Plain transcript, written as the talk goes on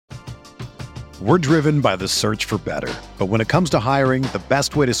We're driven by the search for better. But when it comes to hiring, the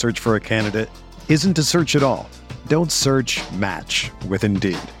best way to search for a candidate isn't to search at all. Don't search, match with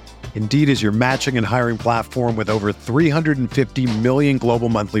Indeed. Indeed is your matching and hiring platform with over 350 million global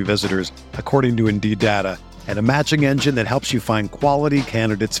monthly visitors, according to Indeed data, and a matching engine that helps you find quality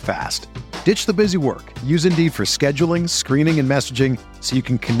candidates fast. Ditch the busy work. Use Indeed for scheduling, screening, and messaging so you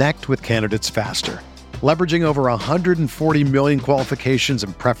can connect with candidates faster. Leveraging over 140 million qualifications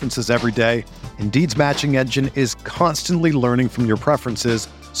and preferences every day, Indeed's matching engine is constantly learning from your preferences,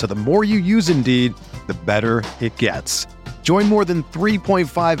 so the more you use Indeed, the better it gets. Join more than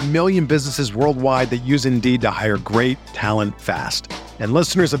 3.5 million businesses worldwide that use Indeed to hire great talent fast. And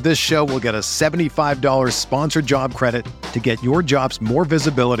listeners of this show will get a $75 sponsored job credit to get your jobs more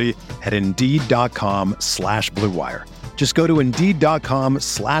visibility at Indeed.com/Blue Wire. Just go to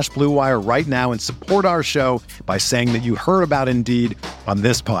Indeed.com/Blue Wire right now and support our show by saying that you heard about Indeed on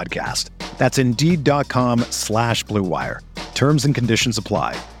this podcast. That's Indeed.com/Blue Wire. Terms and conditions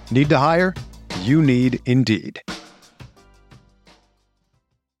apply. Need to hire? You need Indeed.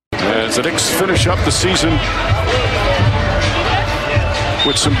 As the Knicks finish up the season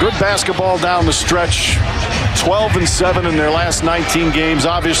with some good basketball down the stretch, 12-7 in their last 19 games.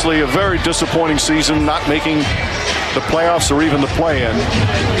 Obviously a very disappointing season, not making the playoffs or even the play-in,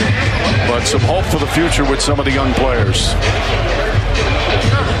 but some hope for the future with some of the young players.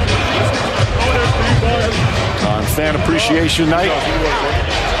 On Fan Appreciation Night,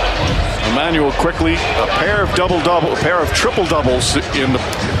 Immanuel Quickley, a pair of triple doubles in the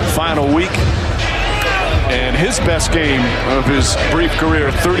final week, and his best game of his brief career,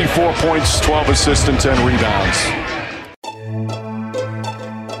 34 points, 12 assists, and 10 rebounds.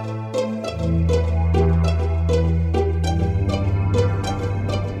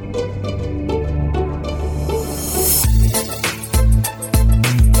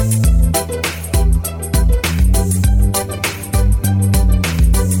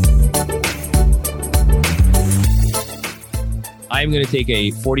 I'm going to take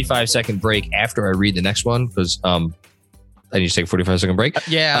a 45-second break after I read the next one because I need to take a 45-second break.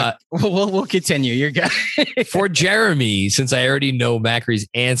 We'll continue. You're good. For Jeremy, since I already know Macri's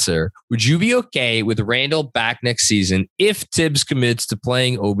answer, would you be okay with Randall back next season if Tibbs commits to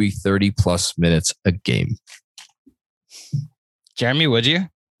playing Obi 30-plus minutes a game? Jeremy, would you?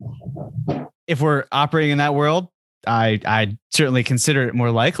 If we're operating in that world, I'd certainly consider it more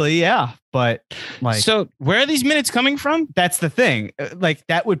likely. Yeah. But so where are these minutes coming from? That's the thing. Like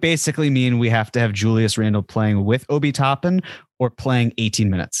that would basically mean we have to have Julius Randle playing with Obi Toppin or playing 18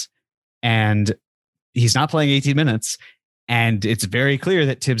 minutes. And he's not playing 18 minutes. And it's very clear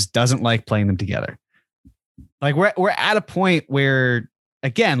that Tibbs doesn't like playing them together. Like we're at a point where,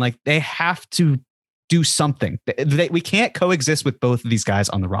 again, like they have to do something. We can't coexist with both of these guys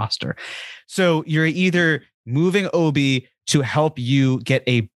on the roster. So you're either moving Obi to help you get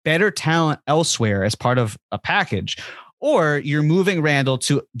a better talent elsewhere as part of a package, or you're moving Randall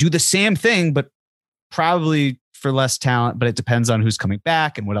to do the same thing, but probably for less talent, but it depends on who's coming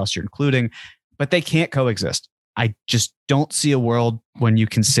back and what else you're including, but they can't coexist. I just don't see a world when you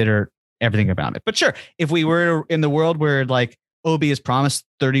consider everything about it. But sure, if we were in the world where like Obi is promised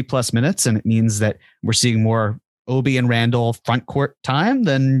 30 plus minutes and it means that we're seeing more Obi and Randall front court time,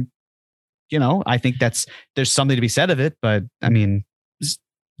 then I think there's something to be said of it, but I mean,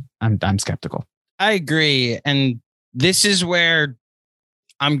 I'm skeptical. I agree. And this is where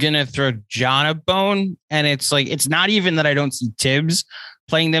I'm going to throw John a bone. And it's like, it's not even that I don't see Tibbs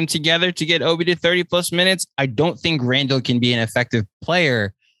playing them together to get Obi to 30 plus minutes. I don't think Randall can be an effective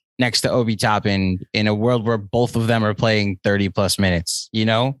player next to Obi Toppin in a world where both of them are playing 30 plus minutes,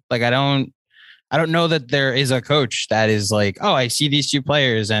 like I don't know that there is a coach that is like, oh, I see these two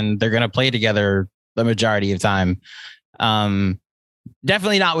players and they're going to play together the majority of time.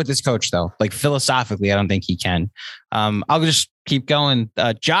 Definitely not with this coach, though. Like philosophically, I don't think he can. I'll just keep going.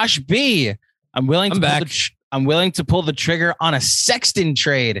 Josh B. I'm willing to pull the trigger on a Sexton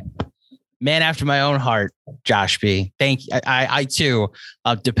trade. Man after my own heart, Josh B. Thank you. I too.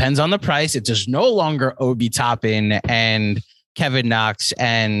 Depends on the price. It's just no longer Obi Toppin and Kevin Knox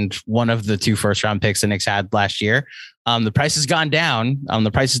and one of the 2 first-round picks the Knicks had last year. The price has gone down.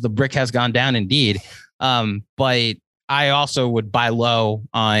 The price of the brick has gone down indeed. But I also would buy low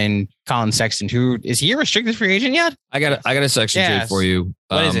on Colin Sexton. Who is he a restricted free agent yet? I got a Sexton trade for you.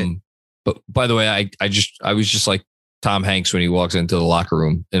 What is it? But by the way, I was just like Tom Hanks when he walks into the locker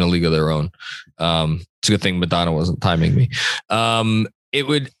room in A League of Their Own. It's a good thing Madonna wasn't timing me. I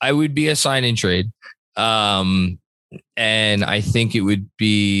would be a sign-in trade. And I think it would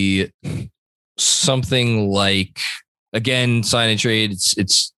be something like, again, sign and trade.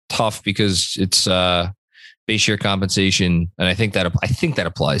 It's tough because it's base year compensation, and I think that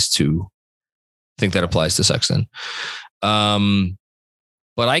applies to Sexton.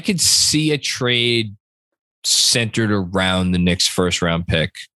 But I could see a trade centered around the Knicks' first round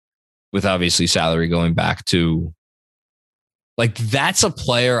pick, with obviously salary going back to, like, that's a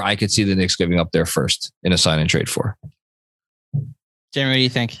player I could see the Knicks giving up their first in a sign and trade for. Jeremy, what do you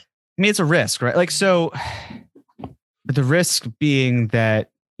think? I mean, it's a risk, right? Like, so the risk being that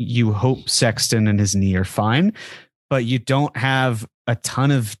you hope Sexton and his knee are fine, but you don't have a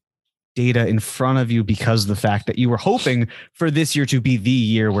ton of data in front of you because of the fact that you were hoping for this year to be the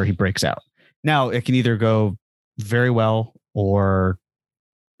year where he breaks out. Now it can either go very well or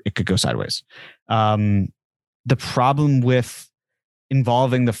it could go sideways. The problem with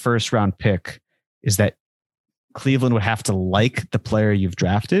involving the first round pick is that Cleveland would have to like the player you've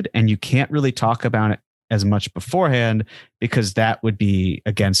drafted, and you can't really talk about it as much beforehand because that would be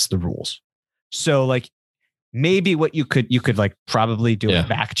against the rules. So like, maybe what you could like probably do a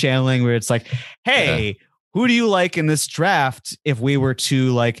back channeling where it's like, hey, who do you like in this draft if we were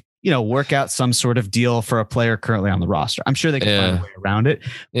to, like, you know, work out some sort of deal for a player currently on the roster? I'm sure they can find a way around it.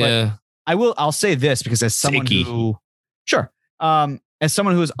 But I'll say this because as someone who, as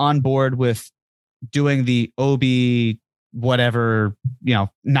someone who is on board with doing the OB whatever, you know,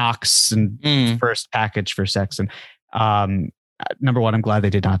 Knox and first package for Sexton, number one, I'm glad they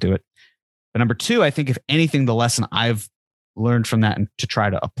did not do it. But number two, I think if anything, the lesson I've learned from that and to try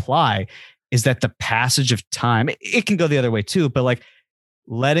to apply is that the passage of time, it can go the other way too, but like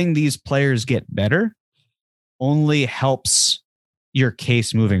letting these players get better only helps your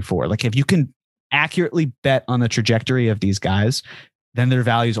case moving forward. Like if you can accurately bet on the trajectory of these guys, then their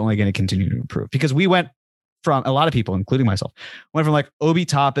value is only going to continue to improve. Because we went from, a lot of people, including myself, went from like Obi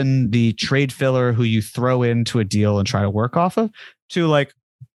Toppin, the trade filler who you throw into a deal and try to work off of, to like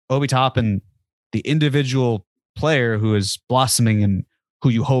Obi Toppin, the individual player who is blossoming and who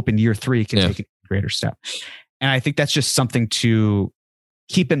you hope in year 3 can take a greater step. And I think that's just something to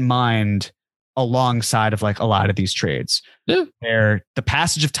keep in mind alongside of like a lot of these trades where the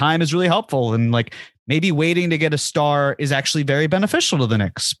passage of time is really helpful. And like maybe waiting to get a star is actually very beneficial to the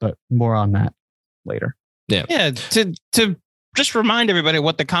Knicks, but more on that later. Yeah. To just remind everybody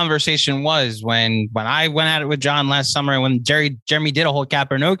what the conversation was when I went at it with John last summer and when Jeremy did a whole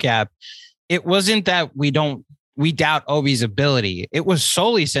cap or no cap, it wasn't that we doubt Obi's ability. It was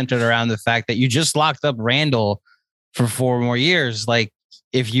solely centered around the fact that you just locked up Randall for 4 more years. Like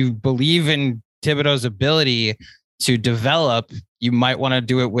if you believe in Thibodeau's ability to develop, you might want to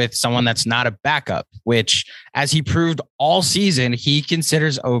do it with someone that's not a backup, which as he proved all season, he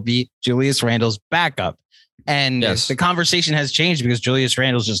considers Obi Julius Randle's backup. And the conversation has changed because Julius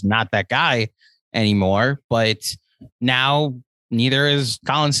Randle's just not that guy anymore. But now neither is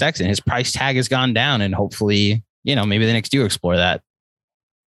Colin Sexton. His price tag has gone down, and hopefully, you know, maybe the Knicks do explore that.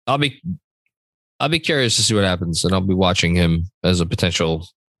 I'll be curious to see what happens, and I'll be watching him as a potential.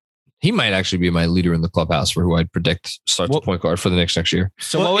 He might actually be my leader in the clubhouse for who I'd predict starts the point guard for the Knicks next year.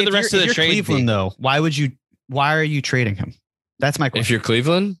 So what would the rest of the trade Cleveland, though? Why are you trading him? That's my question. If you're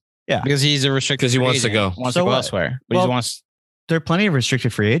Cleveland, because he's a restricted. Because he wants to go. Wants to go elsewhere. But there are plenty of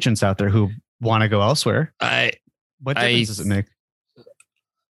restricted free agents out there who want to go elsewhere. What difference does it make?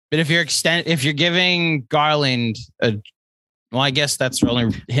 But if you're giving Garland well, I guess that's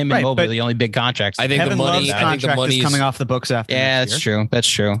only him and Mobley, the only big contracts. I think the money is coming off the books after. Yeah, that's true. That's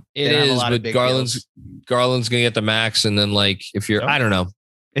true. It is, but Garland's gonna get the max, and then like if you're, I don't know.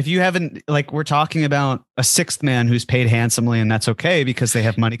 If you haven't, like, we're talking about a 6th man who's paid handsomely, and that's okay because they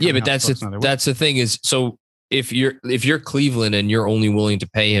have money. Yeah, but that's the thing is, so if you're Cleveland and you're only willing to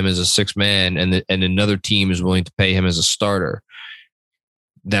pay him as a 6th man, and another team is willing to pay him as a starter,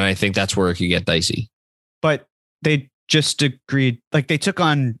 then I think that's where it could get dicey. But they just agreed, like they took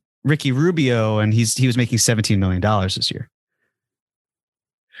on Ricky Rubio, and he was making $17 million this year.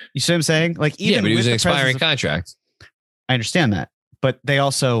 You see what I'm saying? Like, even but he was an expiring contract. I understand that. But they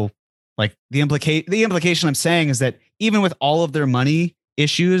also, like, the implication I'm saying is that even with all of their money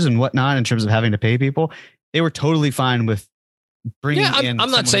issues and whatnot in terms of having to pay people, they were totally fine with bringing in. I'm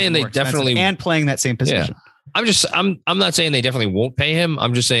not saying they definitely and playing that same position. Yeah. I'm not saying they definitely won't pay him.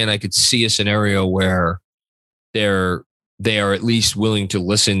 I'm just saying I could see a scenario where they are at least willing to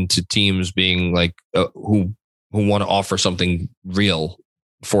listen to teams being like who want to offer something real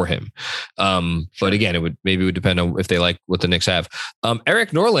for him. But again, it would depend on if they like what the Knicks have.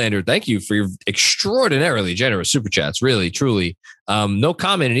 Eric Norlander, thank you for your extraordinarily generous super chats. Really, truly. No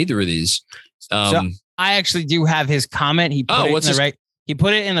comment in either of these. So I actually do have his comment. He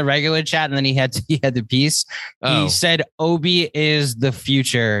put it in the regular chat, and then he had the piece. He said Obi is the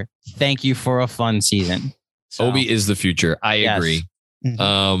future thank you for a fun season. So, Obi is the future. I agree.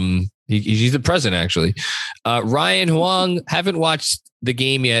 Mhm. He's the present, actually. Ryan Huang, haven't watched the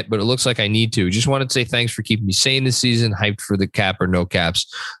game yet, but it looks like I need to. Just wanted to say thanks for keeping me sane this season. Hyped for the cap or no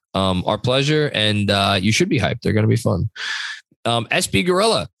caps. Our pleasure, and you should be hyped. They're going to be fun. SB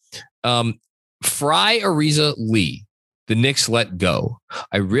Gorilla, Fry Ariza Lee. The Knicks let go.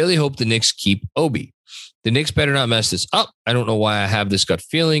 I really hope the Knicks keep Obi. The Knicks better not mess this up. I don't know why I have this gut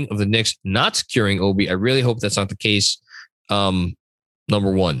feeling of the Knicks not securing Obi. I really hope that's not the case. Number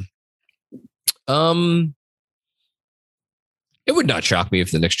one. It would not shock me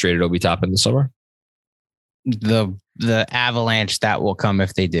if the Knicks traded Obi Toppin in the summer. The avalanche that will come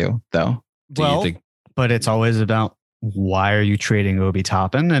if they do, though. But it's always about why are you trading Obi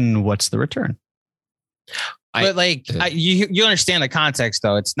Toppin and what's the return? You understand the context,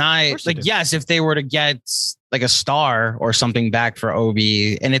 though. It's not like, yes, if they were to get like a star or something back for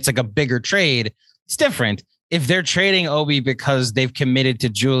Obi and it's like a bigger trade, it's different. If they're trading Obi because they've committed to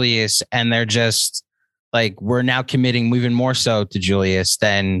Julius and they're just like, we're now committing even more so to Julius,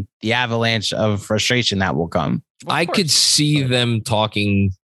 then the avalanche of frustration that will come. I could see them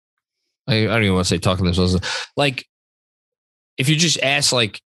talking. I don't even want to say talking themselves. Like, if you just ask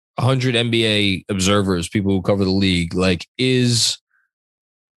like 100 NBA observers, people who cover the league, like, is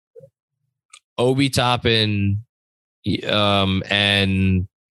Obi Toppin and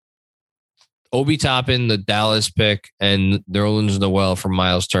Obi Toppin, the Dallas pick, and Nerlens Noel for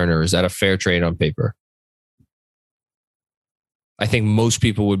Miles Turner, is that a fair trade on paper? I think most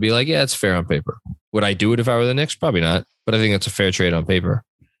people would be like, yeah, it's fair on paper. Would I do it if I were the Knicks? Probably not. But I think that's a fair trade on paper.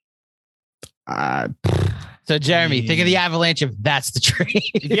 So, Jeremy, think of the avalanche if that's the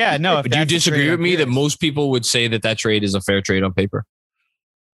trade. Yeah, no. Would you disagree with me that most people would say that that trade is a fair trade on paper?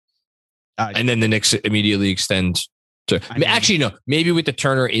 And then the Knicks immediately extend to... actually, no. Maybe with the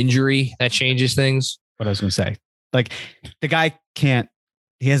Turner injury, that changes things. What I was going to say. Like, the guy can't...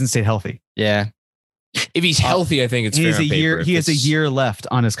 He hasn't stayed healthy. Yeah. If he's healthy, I think it's fair on paper. He has a year left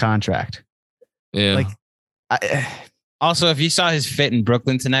on his contract. Yeah. Like, also, if you saw his fit in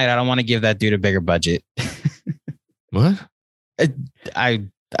Brooklyn tonight, I don't want to give that dude a bigger budget. What?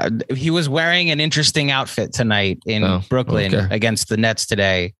 He was wearing an interesting outfit tonight in Brooklyn against the Nets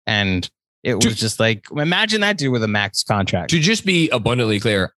today. And it was just like, imagine that dude with a max contract. To just be abundantly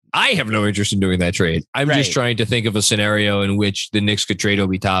clear, I have no interest in doing that trade. I'm just trying to think of a scenario in which the Knicks could trade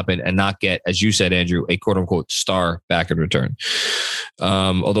Obi Toppin and not get, as you said, Andrew, a quote unquote star back in return.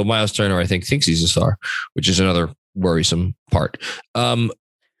 Although Miles Turner, I think, thinks he's a star, which is another worrisome part.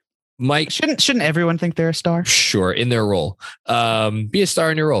 Mike, shouldn't everyone think they're a star? Sure, in their role. Be a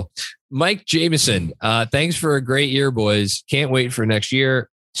star in your role. Mike Jameson, thanks for a great year, boys. Can't wait for next year.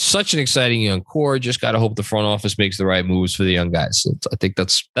 Such an exciting young core. Just got to hope the front office makes the right moves for the young guys. I think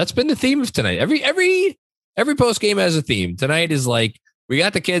that's been the theme of tonight. Every post game has a theme. Tonight is like, we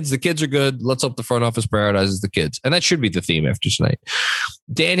got the kids. The kids are good. Let's hope the front office prioritizes the kids, and that should be the theme after tonight.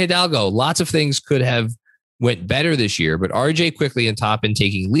 Dan Hidalgo, lots of things could have went better this year, but RJ Quickly and Toppin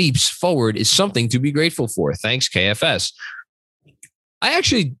taking leaps forward is something to be grateful for. Thanks, KFS. I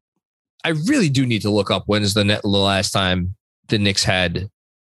really do need to look up when is the last time the Knicks had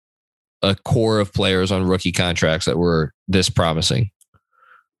a core of players on rookie contracts that were this promising.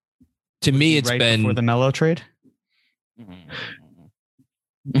 To me, it's been before the Melo trade.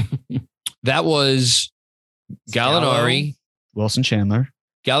 That was Gallinari, Wilson Chandler.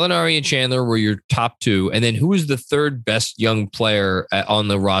 Gallinari and Chandler were your top two. And then who was the third best young player on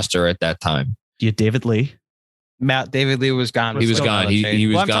the roster at that time? You had David Lee. David Lee was gone. He was gone. He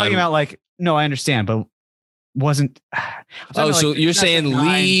was gone. I'm talking about no, I understand, but wasn't. So you're saying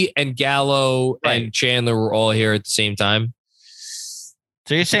Lee and Gallo and Chandler were all here at the same time?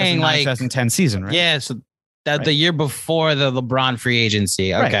 So you're saying 2010 season, right? Yeah. So that the year before the LeBron free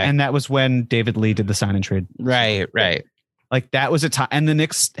agency. Okay. Right. And that was when David Lee did the sign and trade. Right. Like that was a time, and the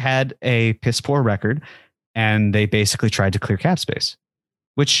Knicks had a piss poor record, and they basically tried to clear cap space,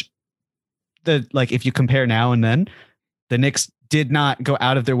 which if you compare now and then, the Knicks did not go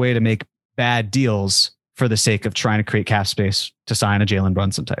out of their way to make bad deals for the sake of trying to create cap space to sign a Jalen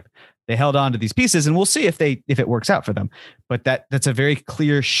Brunson type. They held on to these pieces, and we'll see if it works out for them. But that's a very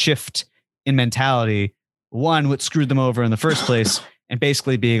clear shift in mentality. One, what screwed them over in the first place, and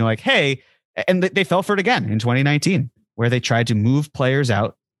basically being like, hey, and they fell for it again in 2019. Where they tried to move players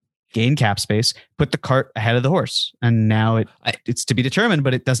out, gain cap space, put the cart ahead of the horse. And now it's to be determined,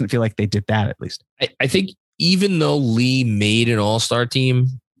 but it doesn't feel like they did that, at least. I think even though Lee made an all-star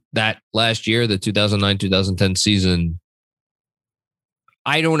team that last year, the 2009-2010 season,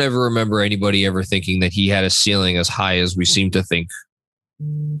 I don't ever remember anybody ever thinking that he had a ceiling as high as we seem to think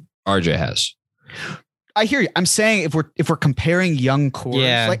RJ has. I hear you. I'm saying if we're comparing young cores,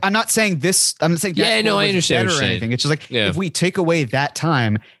 like I'm not saying this. I'm not saying that I understand better what or you're anything. It's just like if we take away that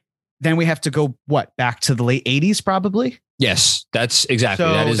time, then we have to go back to the late 80s probably. Yes, that's exactly.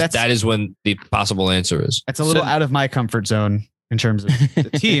 So that is when the possible answer is. That's a little out of my comfort zone in terms of the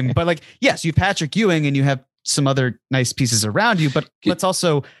team, but like yes, you have Patrick Ewing and you have some other nice pieces around you, but let's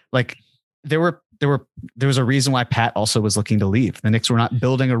also like there was a reason why Pat also was looking to leave. The Knicks were not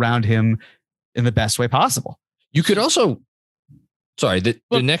building around him in the best way possible. You could also, the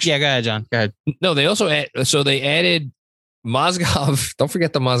next. Yeah, go ahead, John. Go ahead. No, they also they added Mozgov. Don't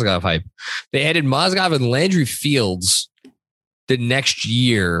forget the Mozgov hype. They added Mozgov and Landry Fields the next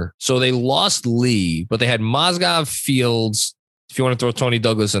year. So they lost Lee, but they had Mozgov, Fields. If you want to throw Tony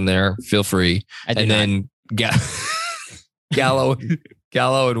Douglas in there, feel free. Then Gallo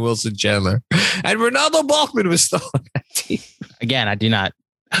and Wilson Chandler. And Ronaldo Balkman was still on that team. Again, I do not.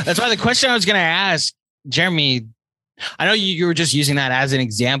 That's why the question I was going to ask, Jeremy, I know you were just using that as an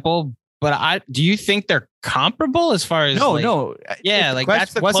example, but do you think they're comparable as far as no. Yeah, like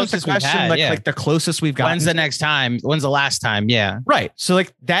that's the closest we've had. Like the closest we've gotten. When's the next time? When's the last time? Yeah. Right. So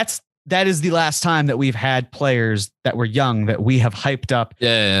like that is the last time that we've had players that were young that we have hyped up.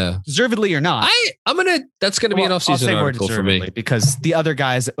 Yeah. Deservedly or not. That's gonna be an off-season article for me. Because the other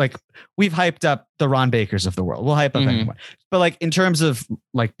guys, like we've hyped up the Ron Bakers of the world. We'll hype up anyone. But like in terms of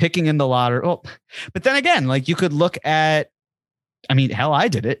like picking in the lottery, but then again, like you could look at, I mean, hell, I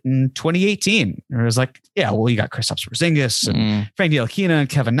did it in 2018. It was like, you got Kristaps Porzingis and Frank Ntilikina and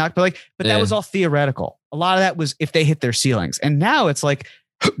Kevin Knox, but that was all theoretical. A lot of that was if they hit their ceilings. And now it's like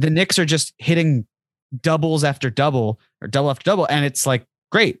the Knicks are just hitting doubles after double or double after double. And it's like,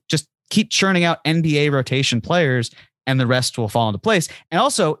 great, just keep churning out NBA rotation players and the rest will fall into place. And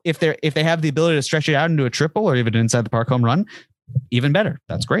also if they have the ability to stretch it out into a triple or even inside the park home run, even better.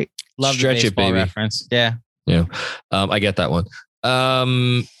 That's great. Love stretch the it, baby. Reference. Yeah. Yeah. I get that one.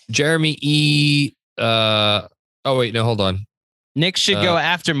 Jeremy E. Wait, no, hold on. Nick should go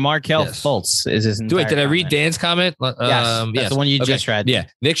after Markelle Fultz. Is his wait? Did I read Dan's comment? Yes, that's the one you just read. Yeah,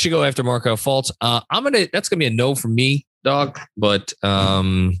 Nick should go after Markelle Fultz. That's gonna be a no from me, dog. But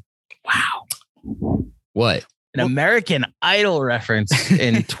wow, what? An American Idol reference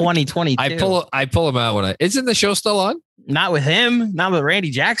in 2022. I pull him out when isn't the show still on? Not with him. Not with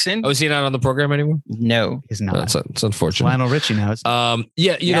Randy Jackson. Oh, is he not on the program anymore? No, he's not. It's unfortunate. Lionel Richie now. Fultz.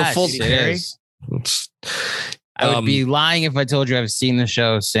 I would be lying if I told you I've seen the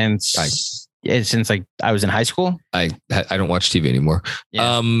show since like I was in high school. I don't watch TV anymore.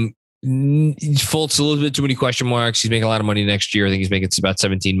 Yeah. Fultz a little bit too many question marks. He's making a lot of money next year. I think he's making about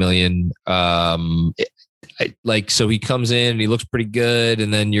 17 million. So he comes in and he looks pretty good,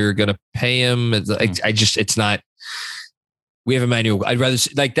 and then you're gonna pay him. It's not. We have Emmanuel. I'd rather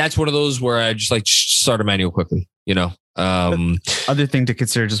that's one of those where I just start Emmanuel quickly. Other thing to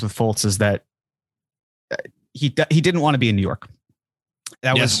consider just with Fultz is that he didn't want to be in New York.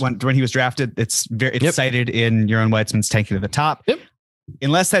 That was when he was drafted. It's cited in Euron Weitzman's Tanking to the Top. Yep.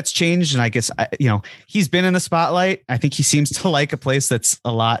 Unless that's changed, and I guess he's been in the spotlight. I think he seems to like a place that's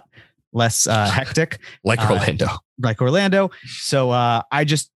a lot less hectic, like Orlando. So I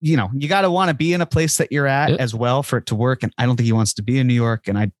just you got to want to be in a place that you're at as well for it to work. And I don't think he wants to be in New York,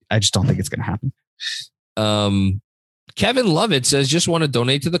 and I just don't think it's going to happen. Kevin Lovett says, just want to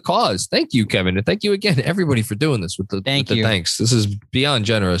donate to the cause. Thank you, Kevin. And thank you again, everybody, for doing this with the thanks. This is beyond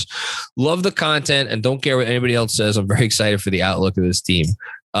generous. Love the content and don't care what anybody else says. I'm very excited for the outlook of this team.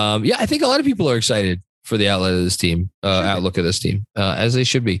 I think a lot of people are excited for the outlook of this team, as they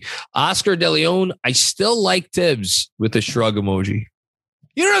should be. Oscar De Leon, I still like Tibbs with the shrug emoji.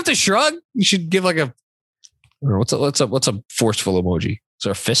 You don't have to shrug. You should give like a, what's a forceful emoji? Is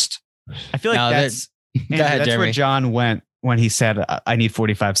there a fist? I feel like that's where John went when he said, I need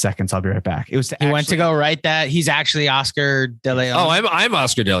 45 seconds. I'll be right back. He went to go write that. He's actually Oscar De Leon. Oh, I'm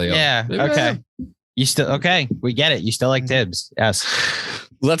Oscar De Leon. Yeah. Okay. You still, okay. We get it. You still like Tibbs. Yes.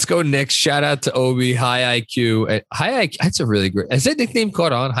 Let's go next. Shout out to Obi, High IQ. High IQ. That's a really great. Has that nickname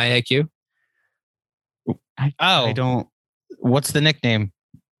caught on? High IQ? I don't. What's the nickname?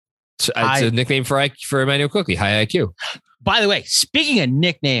 It's a nickname for Emmanuel Cookie. High IQ. By the way, speaking of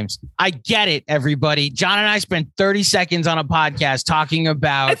nicknames, I get it, everybody. John and I spent 30 seconds on a podcast talking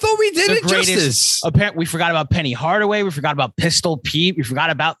about. I thought we did it justice. We forgot about Penny Hardaway. We forgot about Pistol Pete. We forgot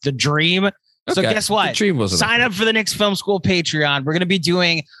about The Dream. Okay. So guess what? Sign up for the Knicks Film School Patreon. We're going to be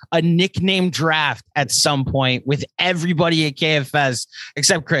doing a nickname draft at some point with everybody at KFS,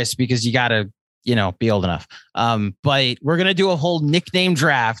 except Chris, because you got to, be old enough. But we're going to do a whole nickname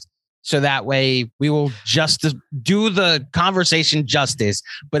draft. So that way we will just do the conversation justice.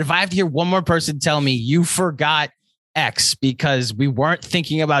 But if I have to hear one more person tell me you forgot X because we weren't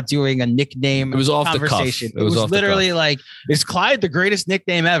thinking about doing a nickname, it was off conversation. The cuff. It was literally like, is Clyde the greatest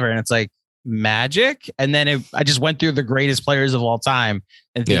nickname ever? And it's like Magic. And then I just went through the greatest players of all time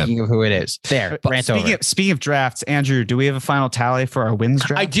and thinking of who it is. There. Speaking of drafts, Andrew, do we have a final tally for our wins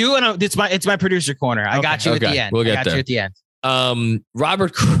draft? I do, and it's my producer corner. I got you at the end. We'll get there. You at the end.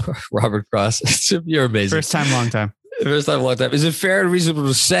 Robert Cross, you're amazing. First time, long time. First time, long time. Is it fair and reasonable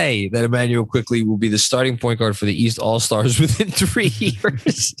to say that Immanuel Quickley will be the starting point guard for the East All-Stars within 3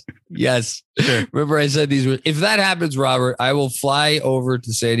 years? Yes. Sure. Remember I said these. If that happens, Robert, I will fly over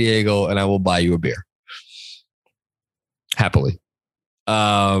to San Diego and I will buy you a beer. Happily.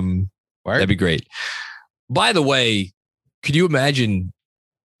 That'd be great. By the way, could you imagine,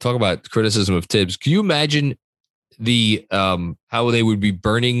 talk about criticism of Tibbs. Can you imagine the how they would be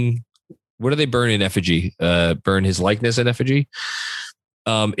burning, what do they burn in effigy? Burn his likeness in effigy.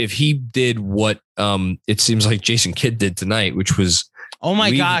 If he did what it seems like Jason Kidd did tonight, which was, oh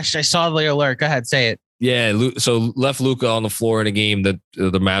my gosh, I saw the alert. Go ahead, say it. Yeah, so left Luka on the floor in a game that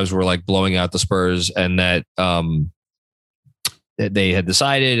the Mavs were like blowing out the Spurs, and that they had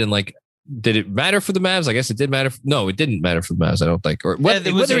decided, and like, did it matter for the Mavs? I guess it did matter. No, it didn't matter for the Mavs, I don't think. Or what?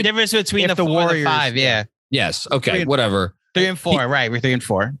 There was a difference between the 4 Warriors, and the 5. Yeah. Yes. Okay. Whatever. 3 and 4. Right. We're 3 and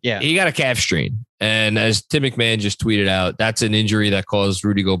 4. Yeah. He got a calf strain. And as Tim McMahon just tweeted out, that's an injury that caused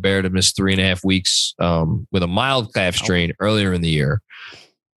Rudy Gobert to miss 3.5 weeks with a mild calf strain earlier in the year.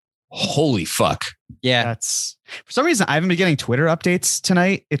 Holy fuck. Yeah. That's, for some reason, I haven't been getting Twitter updates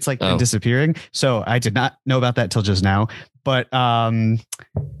tonight. It's like been disappearing. So I did not know about that till just now. But wow.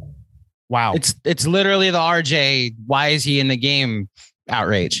 It's literally the RJ, why is he in the game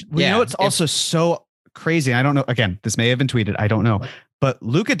outrage? Well, you know, it's also so crazy. I don't know. Again, this may have been tweeted. I don't know. But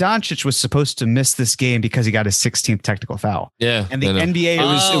Luka Doncic was supposed to miss this game because he got his 16th technical foul. Yeah. And the NBA... It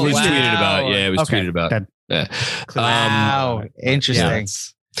was tweeted about. Yeah, it was tweeted about. Wow. Interesting.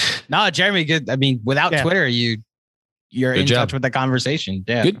 No, Jeremy, good. I mean, without Twitter, you're in touch with the conversation.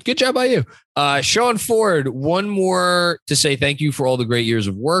 Yeah. Good job by you. Sean Ford, one more to say thank you for all the great years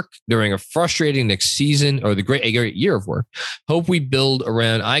of work during a frustrating next season, or a great year of work. Hope we build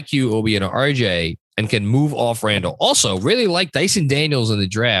around IQ, Obi, and RJ and can move off Randall. Also, really like Dyson Daniels in the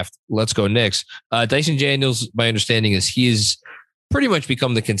draft. Let's go Knicks. Dyson Daniels, my understanding is he is pretty much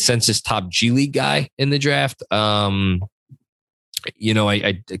become the consensus top G League guy in the draft. You know,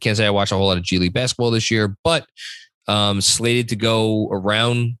 I can't say I watched a whole lot of G League basketball this year, but slated to go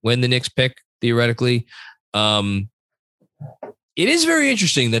around when the Knicks pick, theoretically. It is very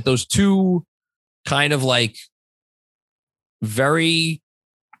interesting that those two kind of like very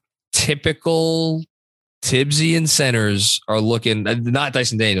typical Tibbsian centers are looking, not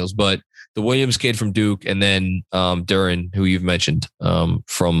Dyson Daniels, but the Williams kid from Duke, and then Duren, who you've mentioned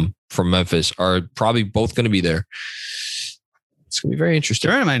from Memphis, are probably both going to be there. It's going to be very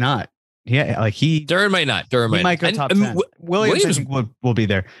interesting. Duren might not. Yeah, like Duren might not. Duren might go top 10. Williams I think will be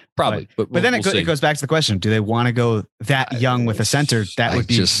there. Probably. But then it goes back to the question. Do they want to go that young with a center? That would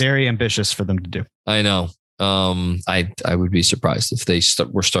be very ambitious for them to do. I know. I would be surprised if they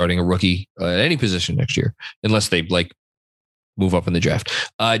were starting a rookie at any position next year, unless they like move up in the draft.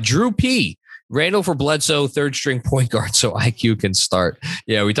 Drew P. Randall for Bledsoe, third string point guard, so IQ can start.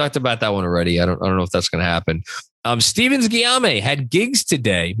 Yeah, we talked about that one already. I don't know if that's going to happen. Stevens Guillaume had gigs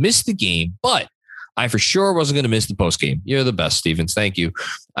today, missed the game, but I for sure wasn't going to miss the post game. You're the best, Stevens. Thank you.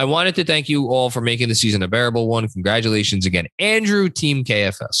 I wanted to thank you all for making the season a bearable one. Congratulations again, Andrew, Team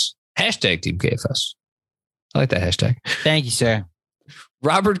KFS. Hashtag Team KFS. I like that hashtag. Thank you, sir.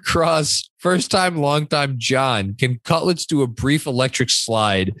 Robert Cross, first time, long time John. Can Cutlets do a brief electric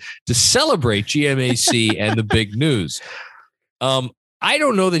slide to celebrate GMAC and the big news? I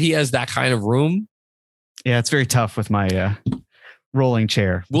don't know that he has that kind of room. Yeah, it's very tough with my rolling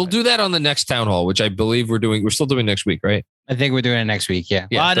chair. We'll do that on the next town hall, which I believe we're doing. We're still doing next week, right? I think we're doing it next week. Yeah.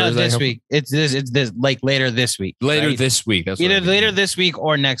 Well, no, this week. It's this like later this week. Later this week. That's either later this week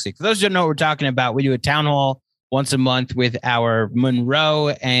or next week. For those who don't know what we're talking about, we do a town hall once a month with our Monroe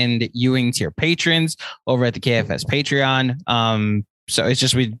and Ewing tier patrons over at the KFS Patreon. So it's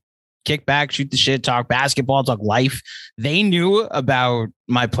just we kick back, shoot the shit, talk basketball, talk life. They knew about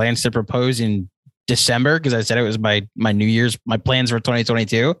my plans to propose in December because I said it was my New Year's, my plans for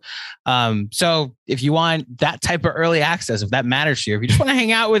 2022. So if you want that type of early access, if that matters to you, if you just want to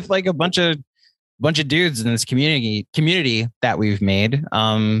hang out with like a bunch of dudes in this community that we've made,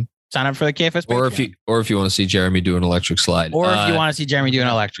 sign up for the KFS Patreon. Or if you want to see Jeremy do an electric slide, or if you want to see Jeremy do an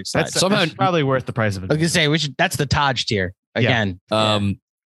electric slide, that's somehow probably worth the price of it. I was gonna say that's the Taj tier again. Yeah.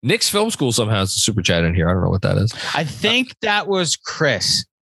 Knicks Film School somehow has a super chat in here. I don't know what that is. I think that was Chris.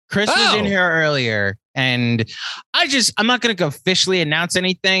 Chris was in here earlier, and I'm not going to officially announce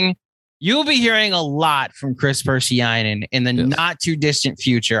anything. You'll be hearing a lot from Chris Persianen in the not too distant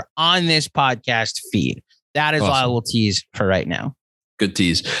future on this podcast feed. That is all I will tease for right now. Good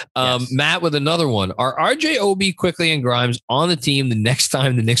tease. Matt with another one. Are RJ, Obi, Quickly, and Grimes on the team the next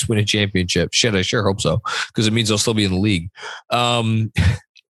time the Knicks win a championship? Shit, I sure hope so, because it means they'll still be in the league.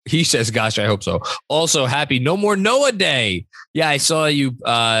 He says, gosh, I hope so. Also, happy No More Noah Day. Yeah, I saw you.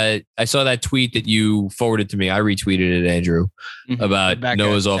 I saw that tweet that you forwarded to me. I retweeted it, Andrew, about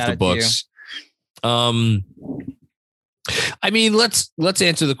Noah's off the books. I mean, let's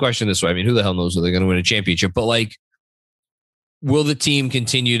answer the question this way. I mean, who the hell knows if they're going to win a championship? But like, will the team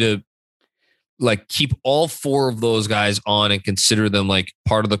continue to like keep all four of those guys on and consider them like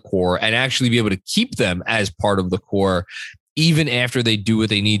part of the core and actually be able to keep them as part of the core even after they do what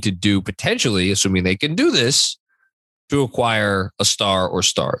they need to do, potentially, assuming they can do this, to acquire a star or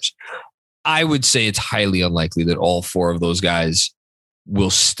stars? I would say it's highly unlikely that all four of those guys will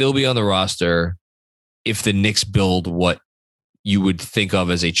still be on the roster if the Knicks build what you would think of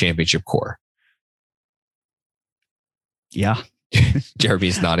as a championship core. Yeah.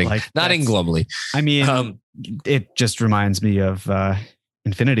 Jeremy's nodding glumly. I mean, it just reminds me of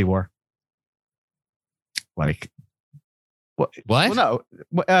Infinity War. Like, what? Well, no,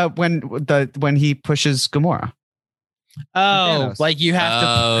 when he pushes Gamora. Oh, like you have to.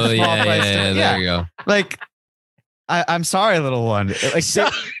 Oh, yeah, there you go. Like, I'm sorry, little one. Like,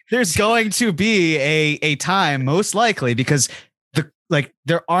 there's going to be a time, most likely, because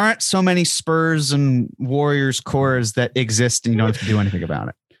there aren't so many Spurs and Warriors cores that exist, and you don't have to do anything about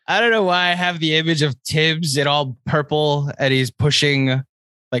it. I don't know why I have the image of Tibbs in all purple, and he's pushing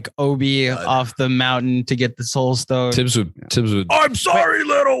like Obi off the mountain to get the Soul Stone. Tibbs would. I'm sorry,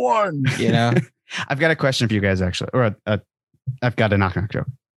 little one. You know. I've got a question for you guys, actually, or I've got a knock joke.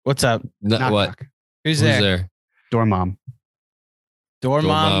 What's up? What? Who's there? Dormammu.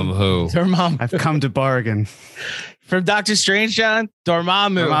 Dormammu. Who? Dormammu. I've come to bargain. From Doctor Strange, John.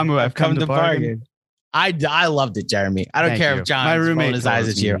 Dormammu. I've come to bargain. I loved it, Jeremy. I don't care if John is rolling his eyes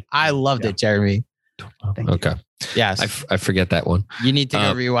at you. I loved it, Jeremy. Okay. Yes. I forget that one. You need to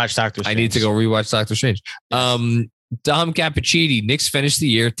go rewatch Doctor Strange. I need to go rewatch Doctor Strange. Yes. Dom Cappuccini, Knicks finished the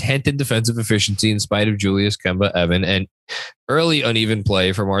year 10th in defensive efficiency in spite of Julius, Kemba, Evan, and early uneven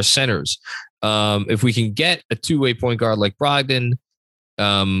play from our centers. If we can get a two-way point guard like Brogdon,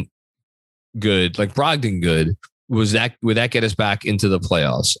 good. Like Brogdon, good. Would that get us back into the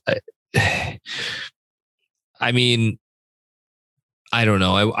playoffs? I mean, I don't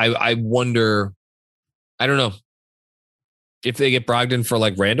know. I wonder. I don't know if they get Brogdon for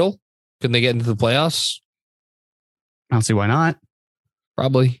like Randall. Can they get into the playoffs? I don't see why not.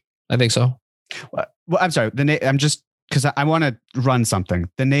 Probably. I think so. Well, I'm sorry. I'm just because I want to run something.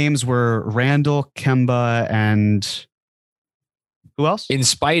 The names were Randall, Kemba, and who else? In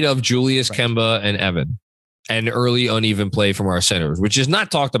spite of Julius, Kemba, and Evan, and early uneven play from our centers, which is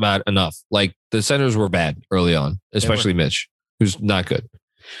not talked about enough. Like the centers were bad early on, especially Mitch, who's not good.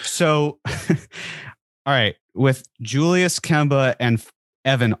 So, all right, with Julius, Kemba, and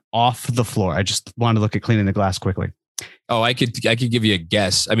Evan off the floor, I just want to look at cleaning the glass quickly. Oh, I could give you a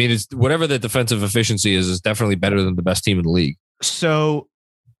guess. I mean, it's whatever the defensive efficiency is definitely better than the best team in the league. So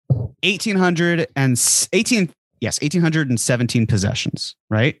 1,817 possessions,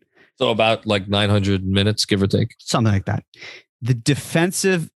 right? So about like 900 minutes, give or take. Something like that. The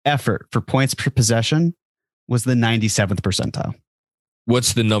defensive effort for points per possession was the 97th percentile.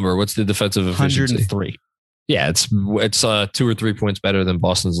 What's the number? What's the defensive efficiency? 103. Yeah, it's 2 or 3 points better than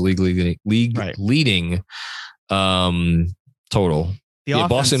Boston's league leading total.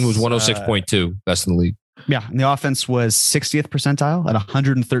 Boston was 106.2, best in the league. Yeah, and the offense was 60th percentile at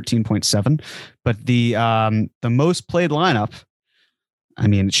 113.7. But the most played lineup, I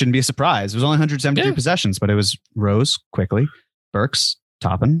mean, it shouldn't be a surprise. It was only 173 possessions, but it was Rose, Quickly, Burks,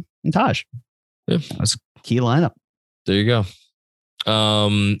 Toppin, and Taj. Yeah. That was a key lineup. There you go.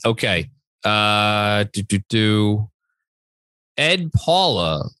 Okay. Ed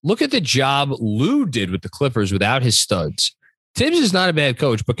Paula, look at the job Lou did with the Clippers without his studs. Tibbs is not a bad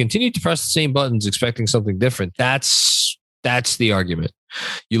coach, but continued to press the same buttons, expecting something different. That's the argument.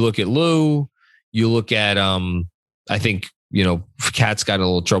 You look at Lou, you look at, I think, Cat's got a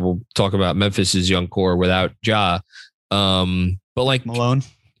little trouble talking about Memphis's young core without Ja. But like Malone.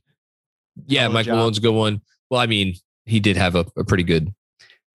 Yeah, Mike Malone's a good one. Well, I mean, he did have a pretty good.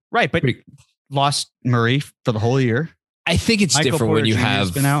 Right, but lost Murray for the whole year. I think it's different when you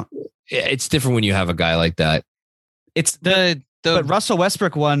have been out. It's different when you have a guy like that. It's the But Russell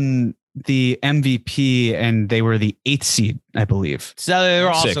Westbrook won the MVP and they were the 8th seed, I believe. So they were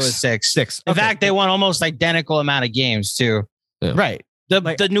also a 6. In fact, they won almost identical amount of games too. Yeah. Right.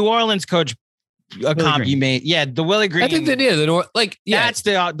 The New Orleans coach comp you made. Yeah, the Willie Green. I think that that's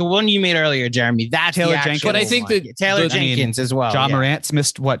the one you made earlier, Jeremy. That's Taylor Jenkins. But I think that Taylor Jenkins as well. John Morant's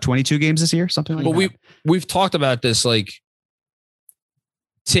missed 22 games this year, something like that. But we've talked about this. Like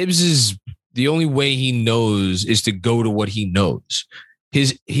Tibbs is the only way he knows is to go to what he knows.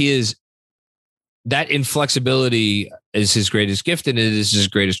 He is that inflexibility is his greatest gift, and it is his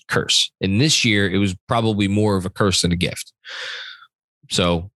greatest curse. And this year, it was probably more of a curse than a gift.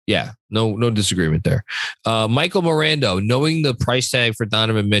 So yeah, no disagreement there. Michael Mirando, knowing the price tag for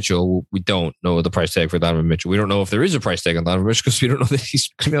Donovan Mitchell, we don't know the price tag for Donovan Mitchell. We don't know if there is a price tag on Donovan Mitchell because we don't know that he's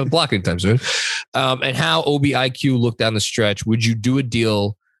going to be on the block anytime soon. And how OBIQ looked down the stretch. Would you do a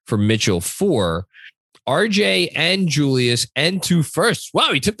deal for Mitchell for RJ and Julius and 2 firsts?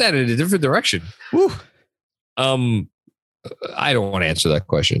 Wow, he took that in a different direction. Woo. I don't want to answer that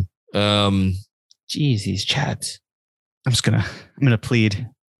question. Jeez, these chats. I'm gonna plead.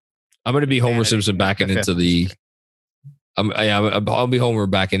 I'm gonna be Homer Simpson backing into the. I'll be Homer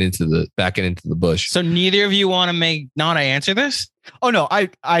backing into the bush. So neither of you want to make Nana answer this? Oh no,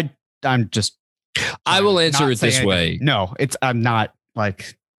 I'm just. I will answer it this way. No, I'm not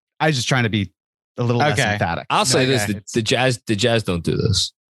like. I was just trying to be a little less emphatic. I'll say this: the Jazz don't do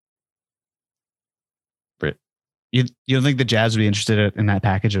this. You don't think the Jazz would be interested in that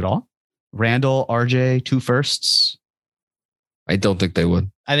package at all? Randall, RJ, 2 firsts. I don't think they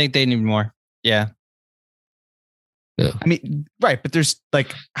would. I think they need more. Yeah. I mean, right, but there's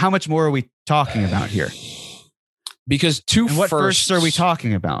like, how much more are we talking about here? Because 2 and what firsts are we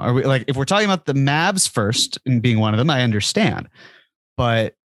talking about? Are we like, if we're talking about the Mavs first and being one of them, I understand,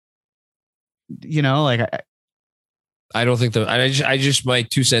 but like I don't think I just my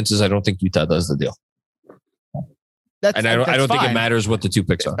 2 cents is I don't think Utah does the deal. I don't think it matters what the 2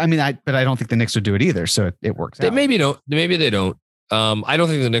 picks are. I mean, but I don't think the Knicks would do it either. So it works out. Maybe they don't. I don't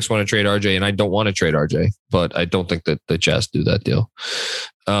think the Knicks want to trade RJ, and I don't want to trade RJ, but I don't think that the Jazz do that deal.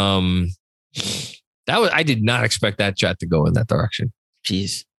 I did not expect that chat to go in that direction.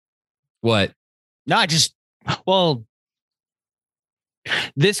 Jeez. What? No,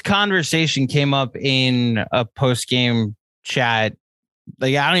 this conversation came up in a post-game chat.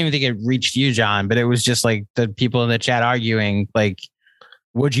 Like, I don't even think it reached you, John, but it was just like the people in the chat arguing, like,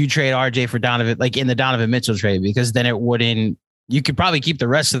 would you trade RJ for Donovan, like in the Donovan Mitchell trade? Because then you could probably keep the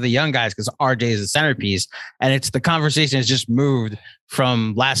rest of the young guys because RJ is the centerpiece. And the conversation has just moved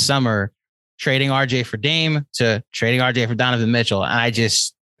from last summer, trading RJ for Dame to trading RJ for Donovan Mitchell. And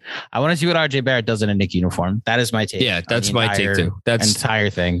I want to see what RJ Barrett does in a Knick uniform. That is my take. Yeah, that's my take too. That's entire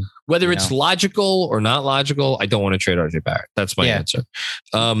thing. Whether it's logical or not logical, I don't want to trade RJ Barrett. That's my answer.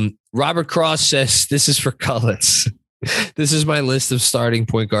 Robert Cross says, this is for Cullets. This is my list of starting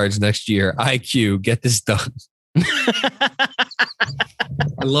point guards next year. IQ, get this done. I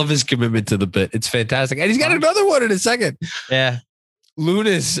love his commitment to the bit. It's fantastic. And he's got another one in a second. Yeah.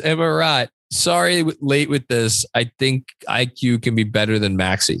 Lunas Emirat. Sorry, late with this. I think IQ can be better than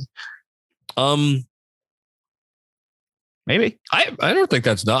Maxey. Maybe. I don't think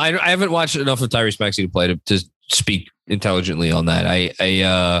that's not. I haven't watched enough of Tyrese Maxey to play to speak intelligently on that.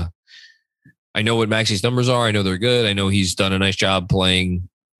 I know what Maxey's numbers are. I know they're good. I know he's done a nice job playing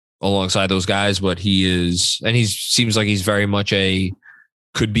alongside those guys, but he seems like he's very much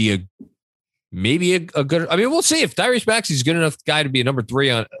could be maybe a good. I mean, we'll see if Tyrese Maxey's good enough guy to be a number 3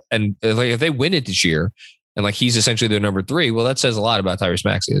 on, and if they win it this year, and like he's essentially their number 3. Well, that says a lot about Tyrese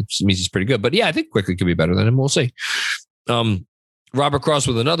Maxey. It means he's pretty good. But yeah, I think Quickly could be better than him. We'll see. Robert Cross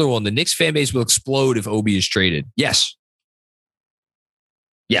with another one. The Knicks fan base will explode if Obi is traded. Yes.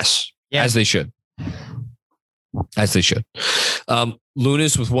 Yeah. As they should.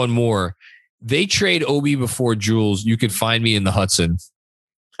 Lunas with one more. They trade Obi before Jules. You could find me in the Hudson.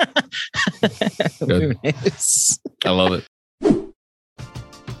 Good. I love it.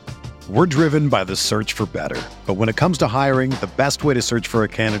 We're driven by the search for better. But when it comes to hiring, the best way to search for a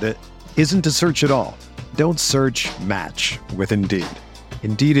candidate isn't to search at all. Don't search, match with Indeed.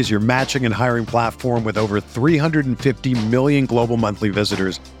 Indeed is your matching and hiring platform with over 350 million global monthly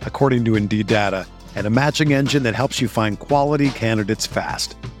visitors, according to Indeed data, and a matching engine that helps you find quality candidates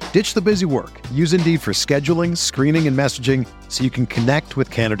fast. Ditch the busy work. Use Indeed for scheduling, screening, and messaging so you can connect with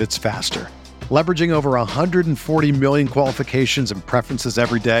candidates faster. Leveraging over 140 million qualifications and preferences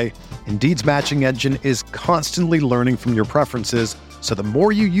every day, Indeed's matching engine is constantly learning from your preferences, so the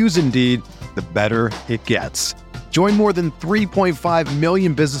more you use Indeed, the better it gets. Join more than 3.5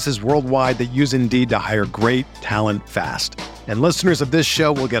 million businesses worldwide that use Indeed to hire great talent fast. And listeners of this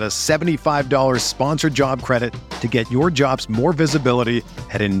show will get a $75 sponsored job credit to get your jobs more visibility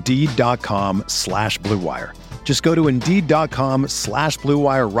at Indeed.com/Blue Wire. Just go to Indeed.com/Blue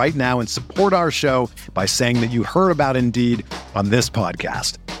Wire right now and support our show by saying that you heard about Indeed on this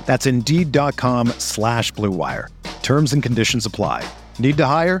podcast. That's Indeed.com/Blue Wire. Terms and conditions apply. Need to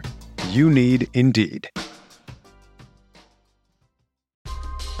hire? You need Indeed.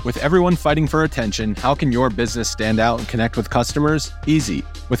 With everyone fighting for attention, how can your business stand out and connect with customers? Easy,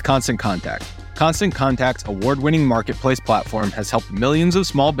 with Constant Contact. Constant Contact's award-winning marketplace platform has helped millions of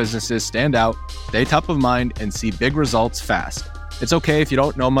small businesses stand out, stay top of mind, and see big results fast. It's okay if you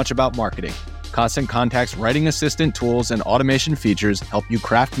don't know much about marketing. Constant Contact's writing assistant tools and automation features help you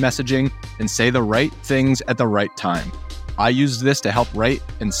craft messaging and say the right things at the right time. I use this to help write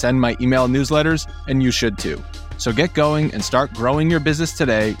and send my email newsletters, and you should too. So get going and start growing your business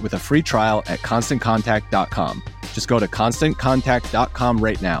today with a free trial at ConstantContact.com. Just go to ConstantContact.com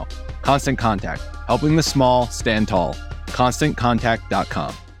right now. Constant Contact, helping the small stand tall.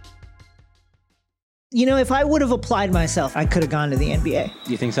 ConstantContact.com. You know, if I would have applied myself, I could have gone to the NBA.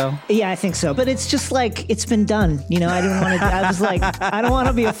 Do you think so? Yeah, I think so. But it's just like, it's been done. You know, I didn't want to, I was like, I don't want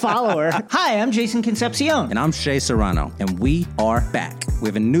to be a follower. Hi, I'm Jason Concepcion. And I'm Shea Serrano. And we are back. We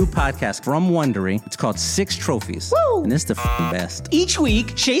have a new podcast from Wondery. It's called Six Trophies. Woo! And it's the best. Each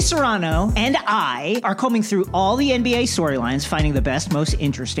week, Shea Serrano and I are combing through all the NBA storylines, finding the best, most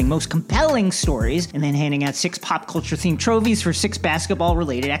interesting, most compelling stories, and then handing out 6 pop culture themed trophies for 6 basketball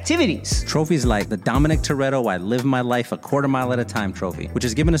related activities. Trophies like the Dominic Toretto I Live My Life a Quarter Mile at a Time trophy, which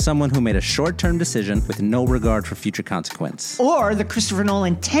is given to someone who made a short-term decision with no regard for future consequence. Or the Christopher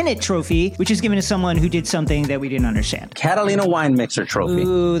Nolan Tenet trophy, which is given to someone who did something that we didn't understand. Catalina Wine Mixer trophy.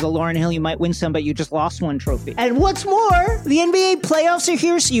 Ooh, the Lauryn Hill, you might win some, but you just lost one trophy. And what's more, the NBA playoffs are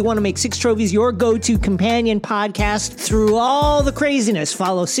here, so you want to make 6 Trophies your go-to companion podcast through all the craziness.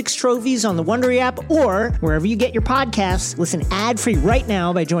 Follow 6 Trophies on the Wondery app or wherever you get your podcasts. Listen ad-free right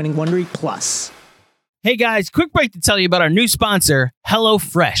now by joining Wondery Plus. Hey guys, quick break to tell you about our new sponsor,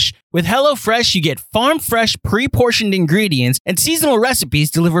 HelloFresh. With HelloFresh, you get farm-fresh, pre-portioned ingredients and seasonal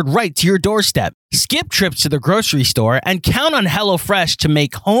recipes delivered right to your doorstep. Skip trips to the grocery store and count on HelloFresh to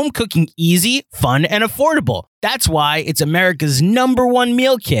make home cooking easy, fun, and affordable. That's why it's America's #1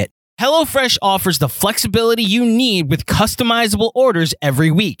 meal kit. HelloFresh offers the flexibility you need with customizable orders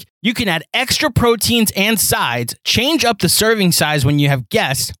every week. You can add extra proteins and sides, change up the serving size when you have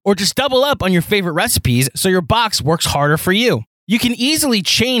guests, or just double up on your favorite recipes so your box works harder for you. You can easily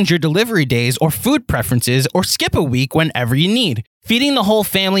change your delivery days or food preferences or skip a week whenever you need. Feeding the whole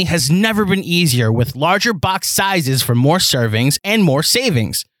family has never been easier with larger box sizes for more servings and more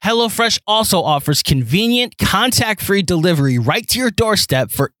savings. HelloFresh also offers convenient, contact-free delivery right to your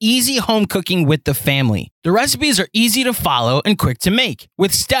doorstep for easy home cooking with the family. The recipes are easy to follow and quick to make,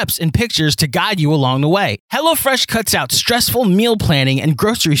 with steps and pictures to guide you along the way. HelloFresh cuts out stressful meal planning and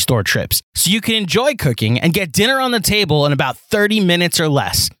grocery store trips, so you can enjoy cooking and get dinner on the table in about 30 minutes or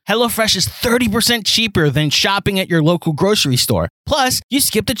less. HelloFresh is 30% cheaper than shopping at your local grocery store. Plus, you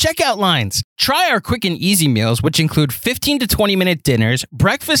skip the checkout lines. Try our quick and easy meals, which include 15 to 20-minute dinners,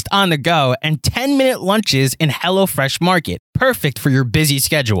 breakfast on the go, and 10-minute lunches in HelloFresh Market. Perfect for your busy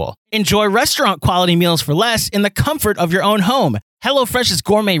schedule. Enjoy restaurant-quality meals for less in the comfort of your own home. HelloFresh's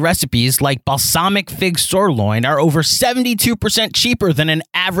gourmet recipes like balsamic fig sirloin are over 72% cheaper than an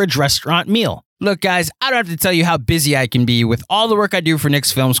average restaurant meal. Look, guys, I don't have to tell you how busy I can be with all the work I do for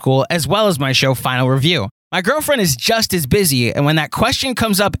Knicks Film School, as well as my show Final Review. My girlfriend is just as busy, and when that question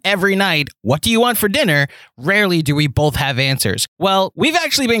comes up every night, what do you want for dinner? Rarely do we both have answers. Well, we've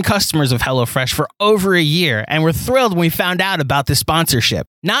actually been customers of HelloFresh for over a year, and we're thrilled when we found out about this sponsorship.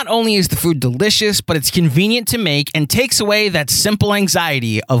 Not only is the food delicious, but it's convenient to make and takes away that simple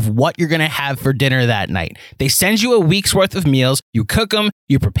anxiety of what you're going to have for dinner that night. They send you a week's worth of meals, you cook them,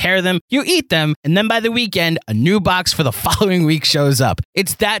 you prepare them, you eat them, and then by the weekend, a new box for the following week shows up.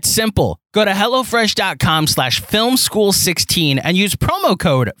 It's that simple. Go to HelloFresh.com/FilmSchool16 and use promo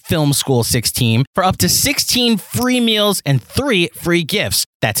code FilmSchool16 for up to 16 free meals and 3 free gifts.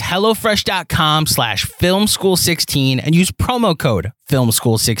 That's HelloFresh.com/FilmSchool16 and use promo code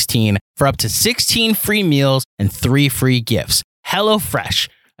FilmSchool16 for up to 16 free meals and 3 free gifts. HelloFresh,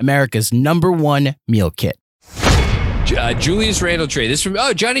 America's #1 meal kit. Julius Randle trade. This from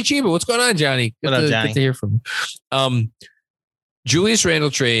Johnny Chiba. What's going on, Johnny? What up, Johnny? Good to hear from you. Julius Randle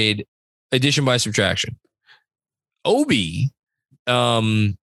trade. Addition by subtraction. Obi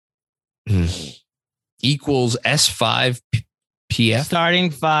equals S5 PF. Starting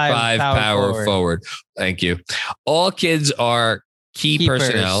 5 power forward. Thank you. All kids are key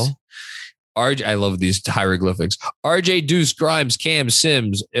personnel. RJ, I love these hieroglyphics. RJ, Deuce, Grimes, Cam,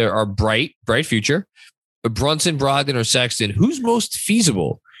 Sims are bright future. Brunson, Brogdon, or Sexton. Who's most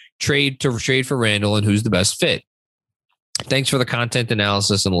feasible trade for Randall, and who's the best fit? Thanks for the content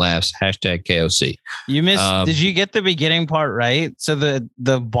analysis and laughs. Hashtag KOC. You missed. Did you get the beginning part right? So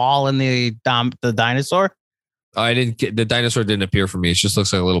the ball and the dinosaur. I didn't get the dinosaur. Didn't appear for me. It just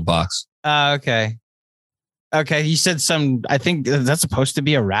looks like a little box. Okay. Okay. You said I think that's supposed to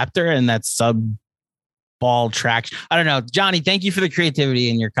be a raptor, and that's sub ball traction. I don't know. Johnny, thank you for the creativity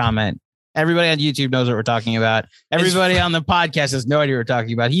in your comment. Everybody on YouTube knows what we're talking about. Everybody on the podcast has no idea what we're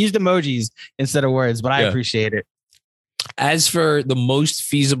talking about. He used emojis instead of words, but I appreciate it. As for the most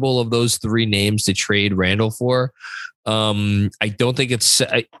feasible of those three names to trade Randall for, I don't think it's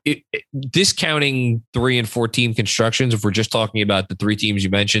discounting 3 and 4 team constructions. If we're just talking about the 3 teams you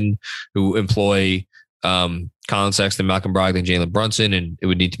mentioned who employ Colin Sexton, Malcolm Brogdon, Jalen Brunson, and it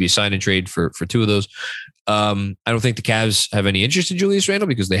would need to be a sign and trade for 2 of those. I don't think the Cavs have any interest in Julius Randle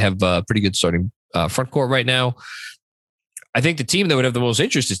because they have a pretty good starting front court right now. I think the team that would have the most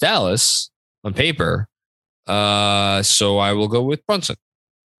interest is Dallas on paper. So I will go with Brunson.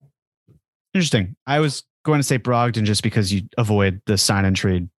 Interesting. I was going to say Brogdon just because you avoid the sign and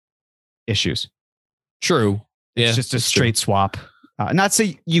trade issues. True. Yeah, it's just a straight swap. Not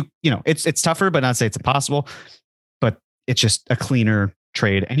say it's tougher, but not say it's impossible. But it's just a cleaner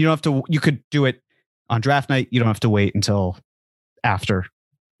trade, and you don't have to. You could do it on draft night. You don't have to wait until after,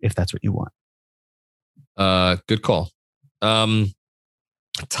 if that's what you want. Good call.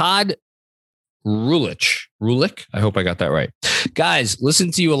 Todd Rulich. I hope I got that right. Guys, listen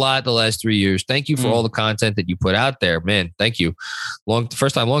to you a lot the last 3 years. Thank you for all the content that you put out there, man. Thank you.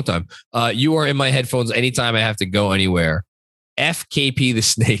 First time, long time. You are in my headphones anytime I have to go anywhere. FKP the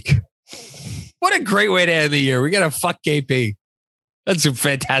Snake. What a great way to end the year. We got to fuck KP. That's a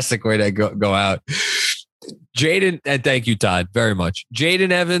fantastic way to go out. Jaden, and thank you, Todd, very much.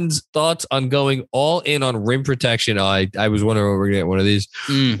 Jaden Evans, thoughts on going all in on rim protection? I was wondering when we're going to get one of these.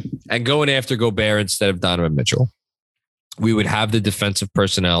 And going after Gobert instead of Donovan Mitchell. We would have the defensive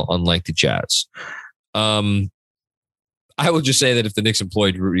personnel, unlike the Jazz. I will just say that if the Knicks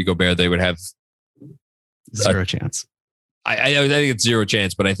employed Rudy Gobert, they would have zero chance. I think it's zero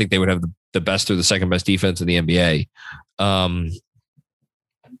chance, but I think they would have the best or the second best defense in the NBA.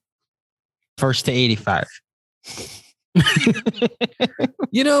 First to 85.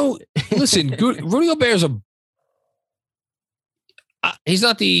 Listen, Rudy Gobert is he's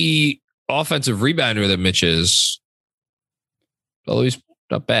not the offensive rebounder that Mitch is, although he's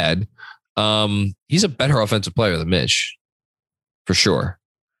not bad. He's a better offensive player than Mitch, for sure.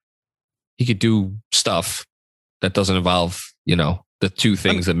 He could do stuff that doesn't involve, the 2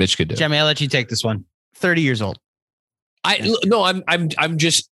 things that Mitch could do. Jimmy, I'll let you take this one. 30 years old. I'm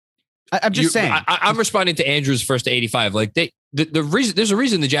just saying. I'm responding to Andrew's first to 85. Like there's a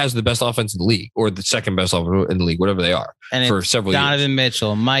reason the Jazz are the best offense in the league, or the second best offense in the league, whatever they are, and for several years. Donovan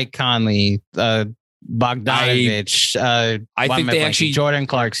Mitchell, Mike Conley, Bogdanovich. I think they actually Jordan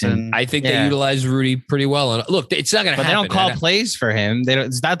Clarkson. I think they utilize Rudy pretty well. And look, it's not going to happen. They don't call plays for him.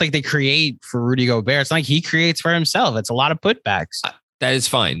 It's not like they create for Rudy Gobert. It's not like he creates for himself. It's a lot of putbacks. That is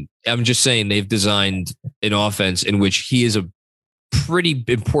fine. I'm just saying they've designed an offense in which he is a pretty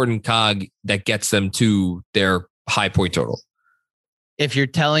important cog that gets them to their high point total. If you're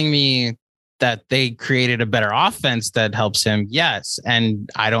telling me that they created a better offense that helps him, yes. And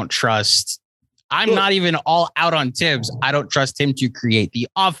I don't trust. I'm not even all out on Tibbs. I don't trust him to create the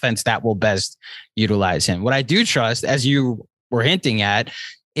offense that will best utilize him. What I do trust, as you were hinting at,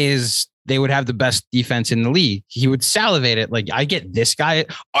 is they would have the best defense in the league. He would salivate it. Like, I get this guy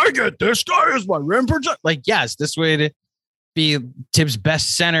as my rim protector. Like, yes, this would be Tibbs'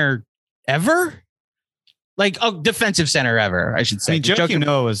 best center ever. Like, defensive center ever, I should say.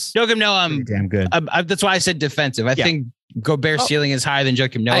 Joakim Noah damn good. That's why I said defensive. I think Gobert's ceiling is higher than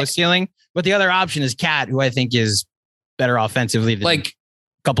Joakim Noah's ceiling. But the other option is Cat, who I think is better offensively than a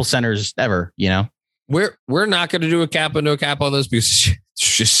couple centers ever, We're not going to do a cap or no cap on this because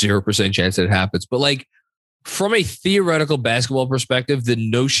it's just 0% chance that it happens. But from a theoretical basketball perspective, the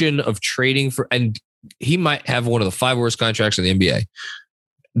notion of trading and he might have one of the 5 worst contracts in the NBA.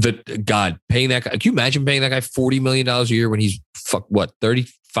 Paying that guy, can you imagine paying that guy $40 million a year when he's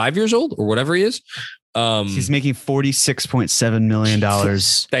 35 years old or whatever he is? He's making $46.7 million.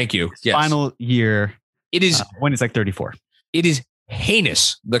 Thank you. Yes. Final year. It is when he's 34. It is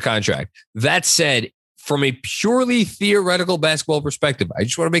heinous, the contract. That said, from a purely theoretical basketball perspective, I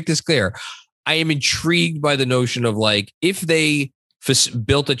just want to make this clear. I am intrigued by the notion of if they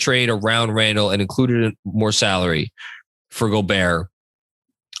built a trade around Randall and included more salary for Gobert,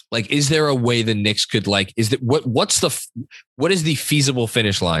 Like, is there a way the Knicks could what does the feasible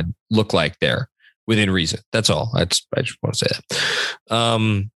finish line look like there within reason? That's all. I just want to say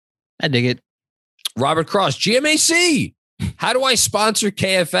that. I dig it. Robert Cross, GMAC. How do I sponsor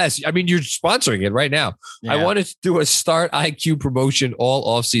KFS? I mean, you're sponsoring it right now. Yeah. I wanted to do a Start IQ promotion all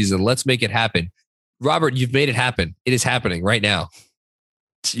off season. Let's make it happen. Robert, you've made it happen. It is happening right now.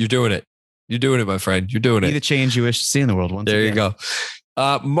 You're doing it. You're doing it, my friend. You're doing it. Be the change you wish to see in the world. Once there again. You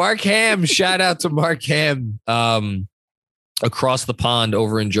go. Mark Ham, shout out to Mark Ham across the pond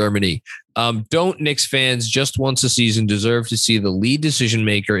over in Germany. Don't Knicks fans just once a season deserve to see the lead decision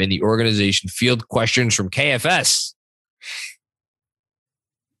maker in the organization field questions from KFS?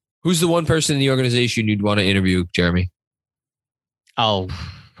 Who's the one person in the organization you'd want to interview, Jeremy? Oh,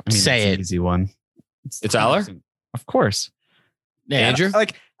 say it. An easy one. It's Aller? Of course. Yeah, Andrew?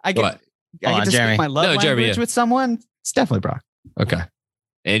 I get to speak my love language Jeremy, with someone. It's definitely Brock. Okay.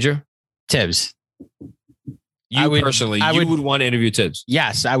 Andrew? Tibbs. You would want to interview Tibbs?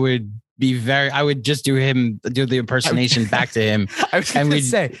 Yes, I would I would just do the impersonation back to him. I was going to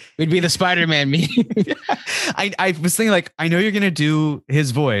say. We'd be the Spider-Man meeting. I was thinking I know you're going to do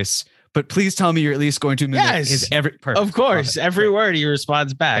his voice, but please tell me you're at least going to mimic his every perfect. Of course. Every word he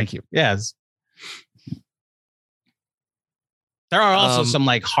responds back. Thank you. Yes. There are also some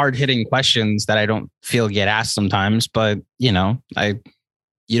hard-hitting questions that I don't feel get asked sometimes, but you don't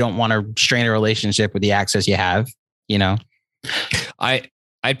want to strain a relationship with the access you have,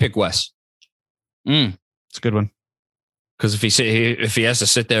 I'd pick Wes. It's a good one. Because if he has to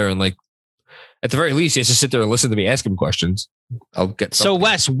sit there and at the very least, he has to sit there and listen to me ask him questions. I'll get something. So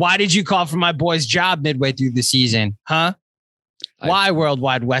Wes, why did you call for my boy's job midway through the season? Huh? Why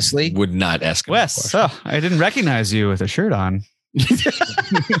Worldwide Wesley? Would not ask him. Wes, I didn't recognize you with a shirt on.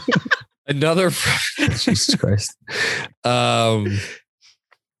 Another Jesus Christ. I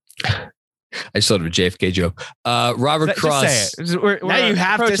just thought of a JFK joke. Robert Cross. Now you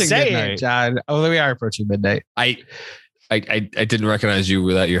have to say it, John. Oh, we are approaching midnight. I didn't recognize you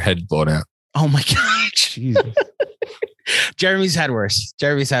without your head blown out. Oh my God. Jesus. Jeremy's had worse.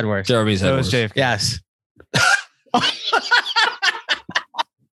 That was JFK. Yes.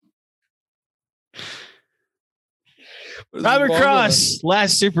 Robert Cross,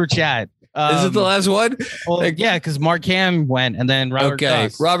 last super chat. Is it the last one? Well, yeah, because Mark Ham went and then Robert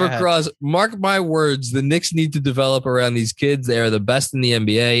Cross. Robert Cross, mark my words. The Knicks need to develop around these kids. They are the best in the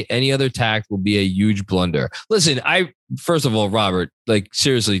NBA. Any other tact will be a huge blunder. Listen, first of all, Robert,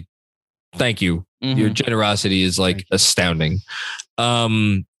 seriously, thank you. Mm-hmm. Your generosity is astounding.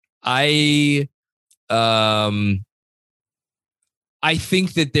 I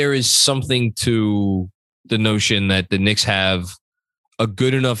think that there is something to the notion that the Knicks have a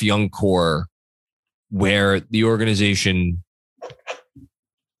good enough young core where the organization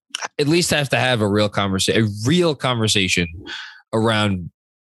at least has to have a real conversation around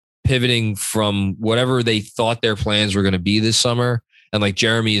pivoting from whatever they thought their plans were going to be this summer. And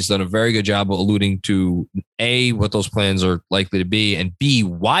Jeremy has done a very good job of alluding to A, what those plans are likely to be, and B,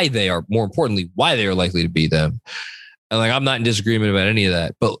 more importantly, why they are likely to be them. And I'm not in disagreement about any of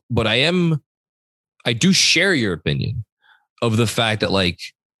that, but I do share your opinion of the fact that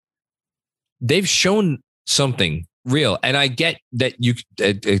they've shown something real. And I get that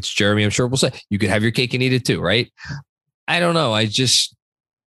it's Jeremy, I'm sure will say you could have your cake and eat it too, right? I don't know. I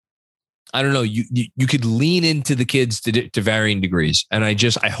don't know. You could lean into the kids to varying degrees. And I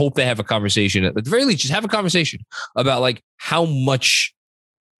hope they have a conversation at the very least, just have a conversation about how much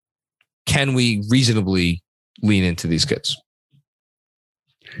can we reasonably lean into these kids.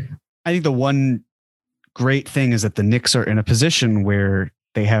 I think the one great thing is that the Knicks are in a position where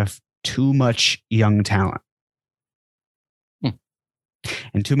they have too much young talent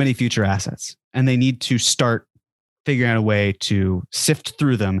and too many future assets, and they need to start figuring out a way to sift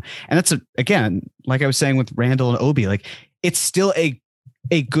through them. And that's again, like I was saying with Randall and Obi, it's still a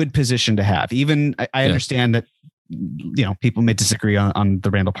good position to have. Even I understand that, people may disagree on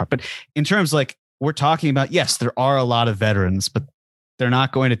the Randall part, but in terms we're talking about, yes, there are a lot of veterans, but they're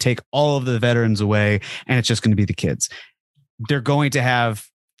not going to take all of the veterans away, and it's just going to be the kids. They're going to have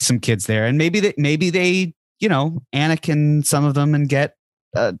some kids there, and maybe they Anakin some of them and get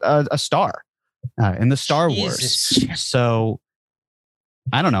a star in the Star Wars. So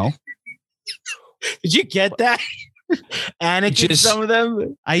I don't know. Did you get that? Anakin some of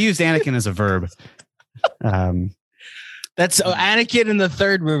them. I used Anakin as a verb. That's Anakin in the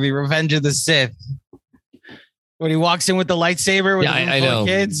third movie, Revenge of the Sith. When he walks in with the lightsaber with I know.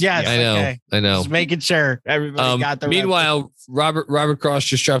 Kids. Yes. I know. Just making sure everybody got the meanwhile, Robert Cross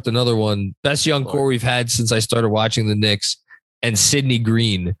just dropped another one. Best young core we've had since I started watching the Knicks. and Sidney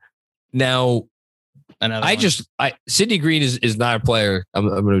Green. Now, Sidney Green is not a player. I'm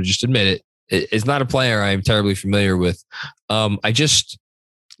going to just admit it. It's not a player I'm terribly familiar with. I just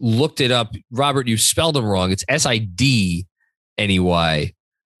looked it up. Robert, you spelled him wrong. It's Sidney. And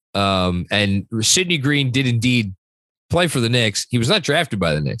Sidney Green did indeed play for the Knicks. He was not drafted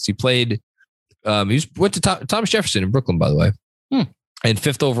by the Knicks. He played. Went to Thomas Jefferson in Brooklyn, by the way, and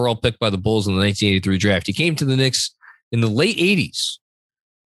 5th overall pick by the Bulls in the 1983 draft. He came to the Knicks in the late 80s,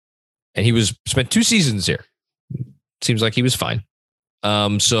 and he spent 2 seasons here. Seems like he was fine.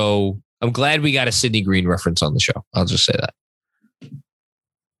 So I'm glad we got a Sidney Green reference on the show. I'll just say that.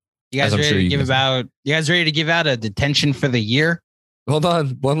 You guys ready to give out a detention for the year? Hold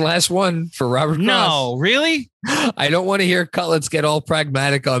on. One last one for Robert Cross. No, really? I don't want to hear Cutlets get all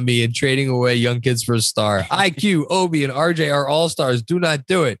pragmatic on me and trading away young kids for a star. IQ, Obi, and RJ are all-stars. Do not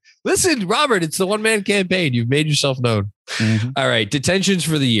do it. Listen, Robert, it's the one-man campaign. You've made yourself known. Mm-hmm. All right. Detentions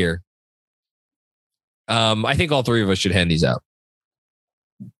for the year. I think all 3 of us should hand these out.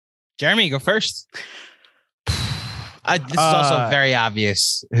 Jeremy, go first. This is also very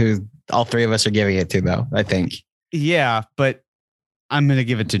obvious who all 3 of us are giving it to, though, I think. Yeah, but I'm going to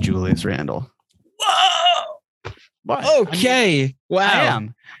give it to Julius Randle. Whoa! What? Okay. Wow. I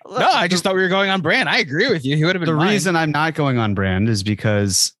am. No, I just thought we were going on brand. I agree with you. He would have been the reason I'm not going on brand is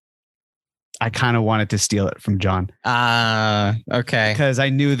because I kind of wanted to steal it from John. Okay. Because I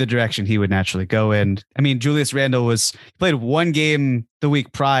knew the direction he would naturally go in. I mean, Julius Randle played 1 game the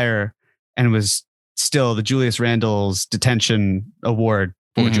week prior and was still the Julius Randle's detention award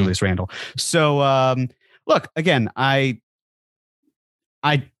for Julius Randle. So, look, again, I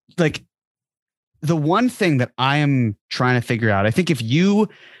like the one thing that I am trying to figure out. I think a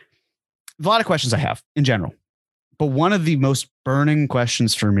lot of questions I have in general, but one of the most burning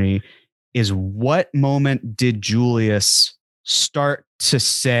questions for me is what moment did Julius start to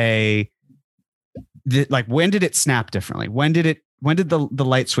say that, like, when did it snap differently? When did the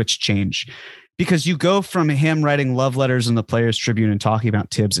light switch change? Because you go from him writing love letters in the Players Tribune and talking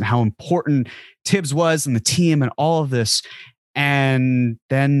about Tibbs and how important Tibbs was and the team and all of this. And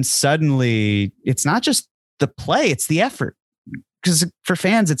then suddenly it's not just the play, it's the effort. Because for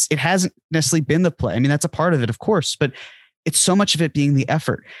fans, it hasn't necessarily been the play. I mean, that's a part of it, of course, but it's so much of it being the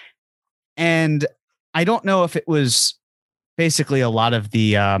effort. And I don't know if it was basically a lot of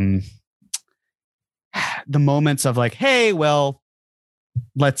the moments of like, hey, well,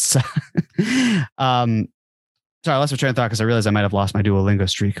 let's sorry, I lost my train of thought because I realized I might have lost my Duolingo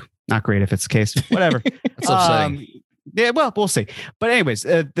streak. Not great if it's the case. Whatever. That's upsetting. Yeah, well, we'll see. But anyways,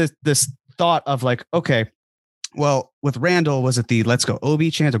 this thought of like, okay, well, with Randle, was it the let's go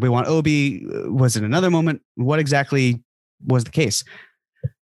Obi chance, or we want Obi? Was it another moment? What exactly was the case?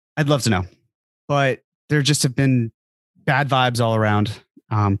 I'd love to know. But there just have been bad vibes all around.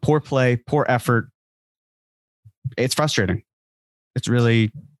 Poor play, poor effort. It's frustrating. It's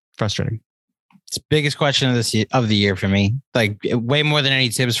really frustrating. It's the biggest question of the year for me. Like way more than any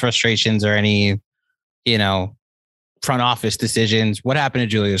Tibbs frustrations or any, front office decisions. What happened to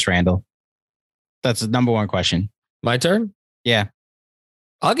Julius Randle? That's the number one question. My turn? Yeah.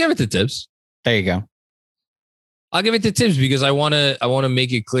 I'll give it to Tibbs. There you go. I'll give it to Tibbs because I want to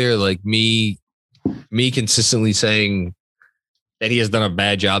make it clear, like me consistently saying that he has done a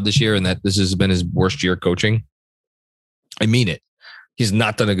bad job this year and that this has been his worst year coaching. I mean it. He's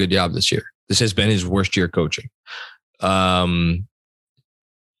not done a good job this year. This has been his worst year coaching. I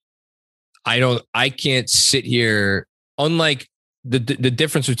can't sit here. Unlike the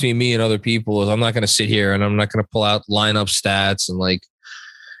difference between me and other people is I'm not going to sit here and I'm not going to pull out lineup stats and like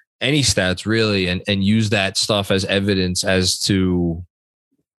any stats really and use that stuff as evidence as to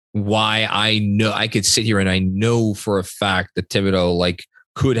why I know I could sit here and I know for a fact that Thibodeau like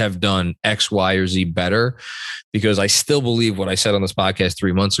could have done X, Y, or Z better, because I still believe what I said on this podcast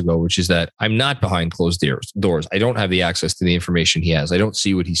 3 months ago, which is that I'm not behind closed doors. I don't have the access to the information he has. I don't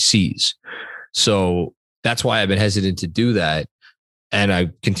see what he sees. So that's why I've been hesitant to do that. And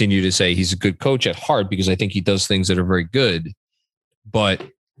I continue to say he's a good coach at heart because I think he does things that are very good. But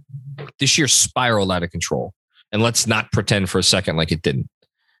this year spiraled out of control. And let's not pretend for a second like it didn't.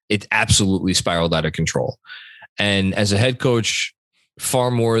 It absolutely spiraled out of control. And as a head coach, far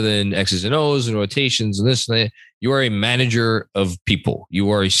more than X's and O's and rotations and this and that, you are a manager of people.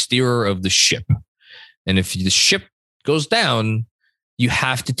 You are a steerer of the ship. And if the ship goes down, you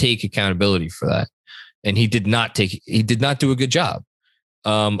have to take accountability for that. And he did not do a good job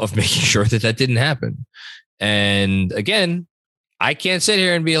of making sure that didn't happen. And again, I can't sit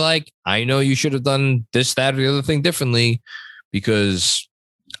here and be like, I know you should have done this, that, or the other thing differently because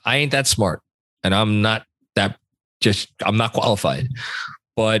I ain't that smart and I'm not that I'm not qualified.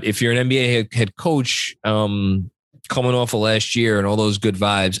 But if you're an NBA head coach, coming off of last year and all those good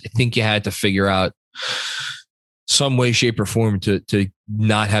vibes, I think you had to figure out some way, shape, or form to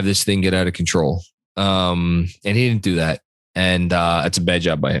not have this thing get out of control. And he didn't do that. And it's a bad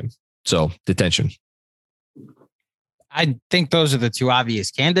job by him. So detention. I think those are the two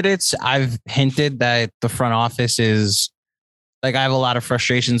obvious candidates. I've hinted that the front office is like, I have a lot of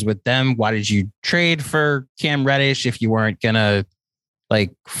frustrations with them. Why did you trade for Cam Reddish if you weren't going to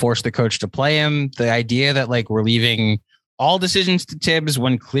like force the coach to play him? The idea that like we're leaving all decisions to Tibbs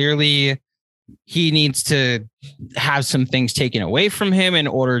when clearly he needs to have some things taken away from him in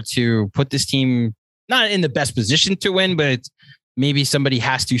order to put this team not in the best position to win, but it's maybe somebody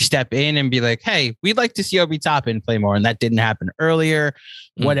has to step in and be like, hey, we'd like to see Obi Toppin play more. And that didn't happen earlier.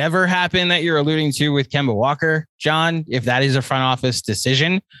 Whatever happened that you're alluding to with Kemba Walker, John, if that is a front office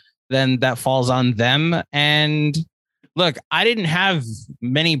decision, then that falls on them. And look, I didn't have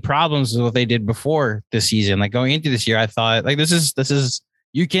many problems with what they did before this season. Like going into this year, I thought like this is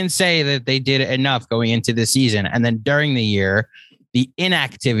you can say that they did enough going into the season. And then during the year, the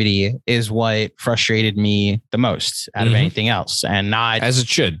inactivity is what frustrated me the most out of anything else. And not as it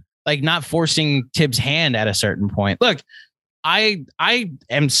should, like not forcing Tibbs' hand at a certain point. Look, I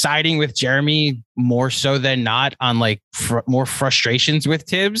am siding with Jeremy more so than not on like more frustrations with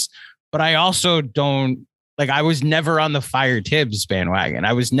Tibbs, but I also don't like, I was never on the fire Tibbs bandwagon.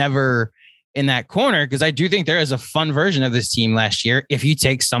 I was never in that corner because I do think there is a fun version of this team last year if you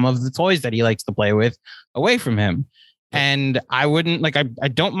take some of the toys that he likes to play with away from him. And I wouldn't like, I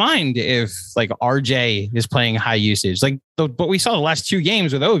don't mind if like RJ is playing high usage, like what we saw the last 2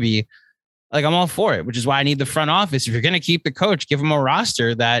 games with Obi, like I'm all for it, which is why I need the front office. If you're going to keep the coach, give him a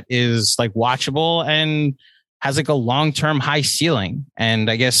roster that is like watchable and has like a long-term high ceiling. And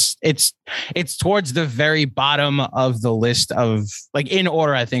I guess it's towards the very bottom of the list of like in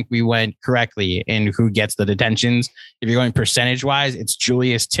order. I think we went correctly in who gets the detentions. If you're going percentage wise, it's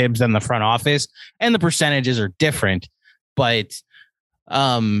Julius, Tibbs, and the front office, and the percentages are different. But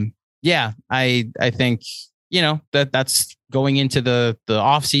yeah, I think, you know, that's going into the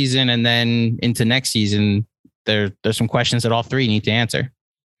off season and then into next season. There's some questions that all three need to answer.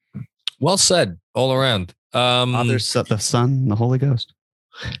 Well said all around. Father, the Son, the Holy Ghost.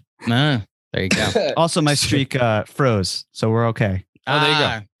 There you go. Also, my streak froze, so we're okay. Oh, there you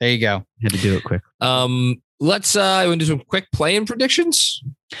go. There you go. Had to do it quick. Let's I want to do some quick play-in predictions.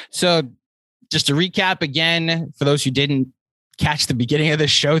 So just to recap again, for those who didn't catch the beginning of the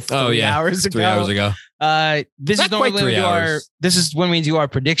show 3 hours ago. 3 hours ago. This is normally when we do this is when we do our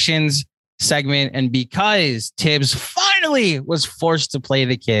predictions segment. And because Tibbs finally was forced to play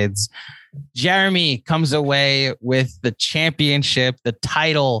the kids, Jeremy comes away with the championship, the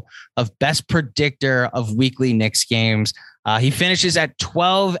title of best predictor of weekly Knicks games. He finishes at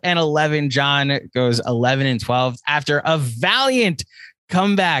 12-11. John goes 11-12 after a valiant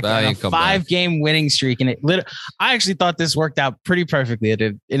comeback on a 5-game winning streak. And I actually thought this worked out pretty perfectly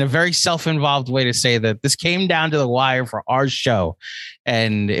in a very self-involved way to say that this came down to the wire for our show.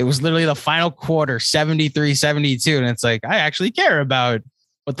 And it was literally the final quarter, 73-72. And it's like, I actually care about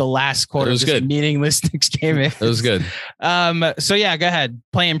what the last quarter of this meaningless Knicks game is. It was good. So yeah, go ahead.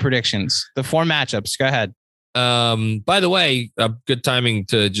 Play-in predictions. The 4 matchups. Go ahead. By the way, good timing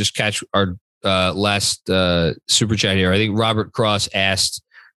to just catch our last super chat here. I think Robert Cross asked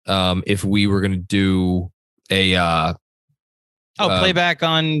if we were going to do a playback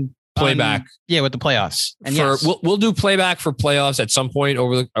on playback. With the playoffs. And we'll do playback for playoffs at some point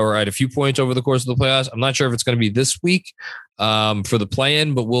or at a few points over the course of the playoffs. I'm not sure if it's going to be this week for the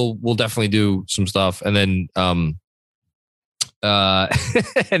play-in, but we'll definitely do some stuff. And then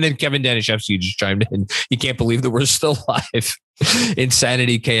and then Kevin Danishevsky just chimed in. He can't believe that we're still live.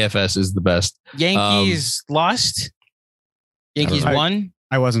 Insanity KFS is the best. Yankees lost. Yankees won.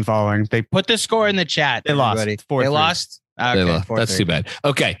 I wasn't following. They put the score in the chat. They lost. They lost. Okay, they lost. That's too bad.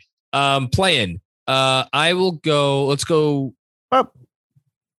 Okay. Play-in. I will go. Let's go.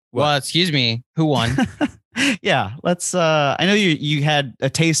 Well, excuse me. Who won? Yeah, let's. I know you had a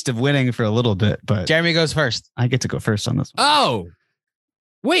taste of winning for a little bit, but Jeremy goes first. I get to go first on this one. Oh,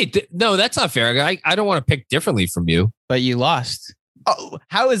 wait, no, that's not fair. I don't want to pick differently from you, but you lost. Oh,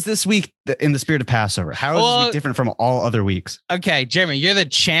 how is this week in the spirit of Passover? How is this week different from all other weeks? Okay, Jeremy, you're the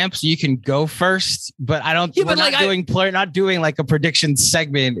champ, so you can go first. But I don't. Yeah, we're not doing like a prediction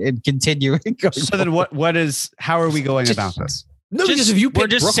segment and continuing. So then, what is? How are we going about this? No, because if you pick we're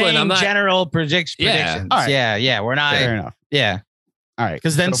just Brooklyn, saying I'm not general predictions. All right. Yeah, we're not. Fair enough. Yeah. All right.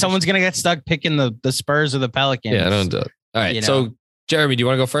 Because then someone's gonna get stuck picking the Spurs or the Pelicans. Yeah, I don't do it. All right. So Jeremy, do you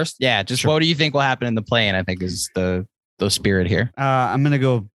want to go first? Yeah, just what do you think will happen in the play-in? I think is the spirit here. I'm going to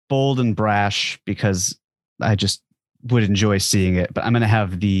go bold and brash because I just would enjoy seeing it. But I'm going to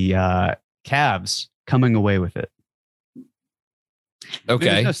have the Cavs coming away with it.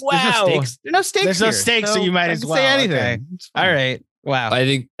 Okay. There's no stakes. There's no stakes, so you might as well say anything. Okay. All right. Wow. I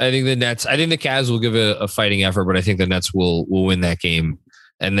think the Nets. I think the Cavs will give a fighting effort, but I think the Nets will win that game.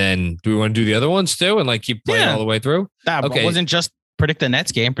 And then, do we want to do the other ones too, and like keep playing all the way through? Okay. It wasn't just predict the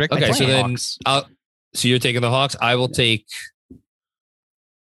Nets game. Predict the so then, Hawks. so you're taking the Hawks. I will take.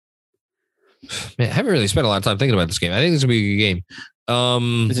 Man, I haven't really spent a lot of time thinking about this game. I think this will be a good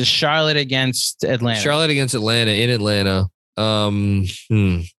game. This is Charlotte against Atlanta. Charlotte against Atlanta in Atlanta. I'll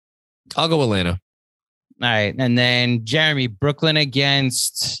go Atlanta. All right, and then Jeremy, Brooklyn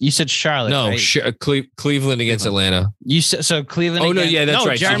against. You said Charlotte. No, right? Cleveland against Atlanta. You said so Cleveland. Oh no, yeah, that's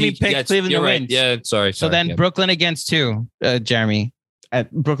right. Jeremy picked Cleveland to win. Right. Yeah, sorry. So then Brooklyn against who? Jeremy.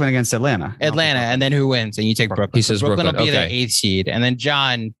 At Brooklyn against Atlanta. And then who wins? And you take Brooklyn. He says Brooklyn will be the okay. 8th seed, and then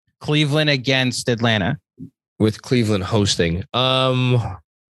John, Cleveland against Atlanta. With Cleveland hosting. I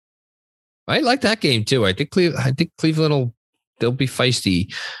like that game too. I think Cleveland they'll be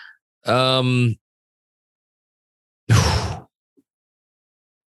feisty.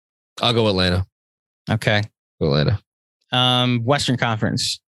 I'll go Atlanta. Okay. Atlanta. Western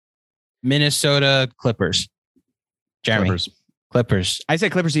Conference. Minnesota Clippers. Jeremy. Clippers. I say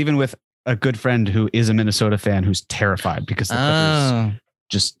Clippers even with a good friend who is a Minnesota fan who's terrified because the Clippers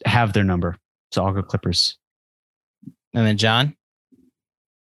just have their number. So I'll go Clippers. And then John?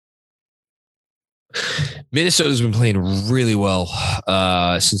 Minnesota's been playing really well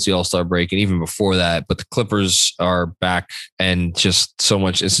since the All-Star break and even before that, but the Clippers are back and just so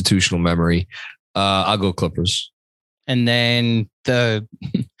much institutional memory. I'll go Clippers. And then the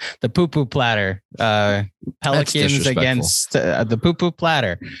poo-poo platter, Pelicans against the poo-poo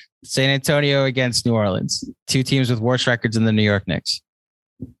platter, San Antonio against New Orleans. 2 teams with worse records than the New York Knicks.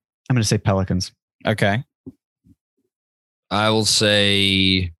 I'm going to say Pelicans. Okay. I will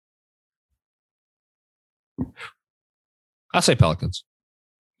say... I'll say Pelicans.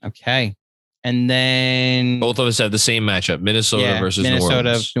 Okay. And then... Both of us have the same matchup. Minnesota versus New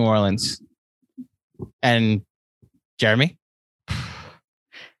Orleans. New Orleans. And Jeremy?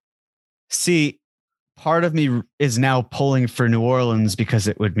 See, part of me is now pulling for New Orleans because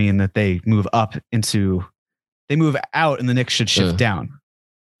it would mean that they move out and the Knicks should shift down.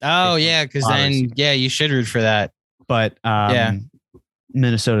 Oh, yeah, because then, you should root for that. But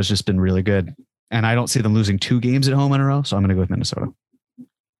Minnesota's just been really good. And I don't see them losing 2 games at home in a row, so I'm going to go with Minnesota.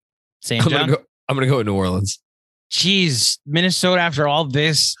 Same, John? I'm going to go with New Orleans. Jeez, Minnesota, after all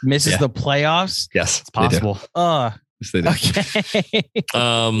this, misses the playoffs? Yes, it's possible. Yes, they do. Okay.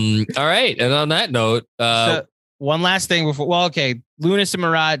 All right. And on that note, so one last thing before. Well, okay. Lunas and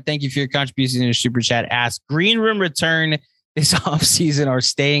Murad, thank you for your contribution in your super chat. Ask Green Room return this offseason or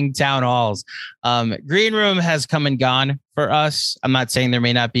staying town halls. Green Room has come and gone for us. I'm not saying there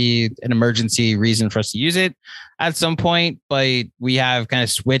may not be an emergency reason for us to use it at some point, but we have kind of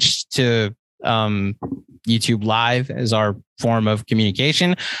switched to YouTube Live as our form of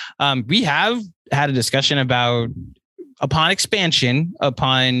communication. We have had a discussion about upon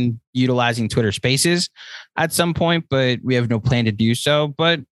utilizing Twitter Spaces at some point, but we have no plan to do so.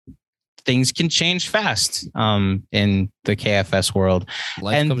 But things can change fast in the KFS world.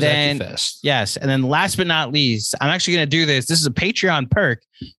 Life comes at you fast. Yes. And then last but not least, I'm actually going to do this. This is a Patreon perk,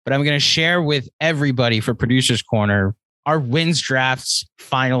 but I'm going to share with everybody for Producer's Corner our wins drafts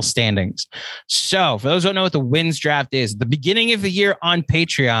final standings. So for those who don't know what the wins draft is, at the beginning of the year on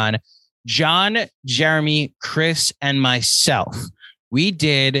Patreon, John, Jeremy, Chris, and myself, we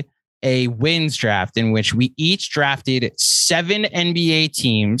did a wins draft in which we each drafted 7 NBA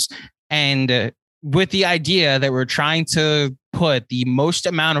teams, and with the idea that we're trying to put the most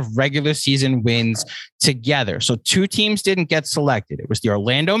amount of regular season wins together. So 2 teams didn't get selected. It was the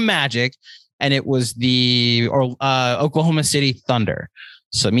Orlando Magic and it was the Oklahoma City Thunder.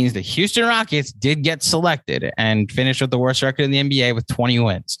 So it means the Houston Rockets did get selected and finished with the worst record in the NBA with 20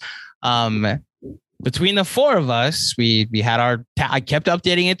 wins. Between the 4 of us, we had I kept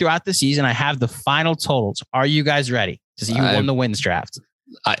updating it throughout the season. I have the final totals. Are you guys ready to see who won the wins draft?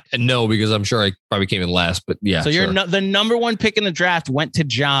 No, because I'm sure I probably came in last, but yeah. So the number 1 pick in the draft went to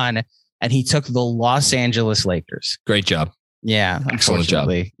John, and he took the Los Angeles Lakers. Great job. Yeah, excellent job.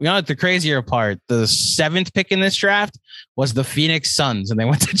 You know what the crazier part? The 7th pick in this draft was the Phoenix Suns, and they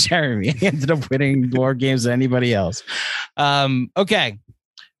went to Jeremy. He ended up winning more games than anybody else. Okay,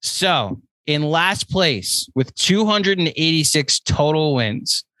 so in last place with 286 total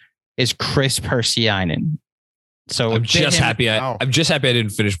wins is Chris Persianen. So I'm just happy. I'm just happy I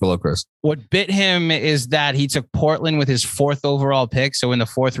didn't finish below Chris. What bit him is that he took Portland with his 4th overall pick. So in the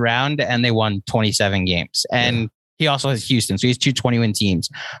 4th round, and they won 27 games. And he also has Houston. So he has 2 20-win teams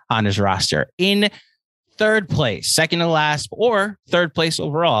on his roster. In 3rd place, second to last, or 3rd place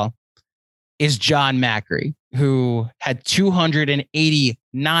overall, is John Macri, who had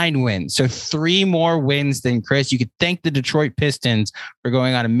 289 wins. So 3 more wins than Chris. You could thank the Detroit Pistons for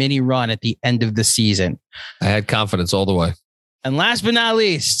going on a mini run at the end of the season. I had confidence all the way. And last but not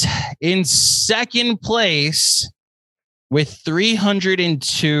least, in 2nd place with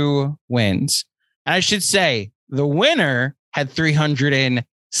 302 wins. And I should say the winner had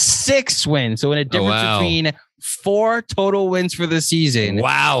 306 wins. So in a difference between 4 total wins for the season.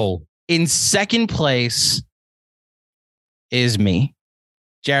 Wow. In 2nd place is me.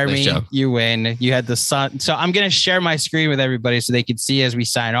 Jeremy, nice, you win. You had the sun. So I'm going to share my screen with everybody so they can see as we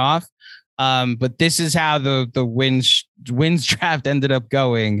sign off. But this is how the wins draft ended up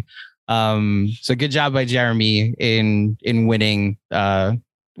going. So good job by Jeremy in winning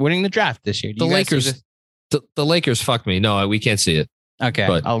the draft this year. The Lakers, the Lakers fucked me. No, we can't see it. Okay,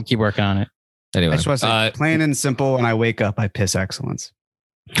 but I'll keep working on it. Anyway, I just want to say, plain and simple, when I wake up, I piss excellence.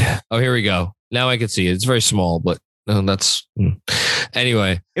 Oh, here we go. Now I can see it. It's very small, but that's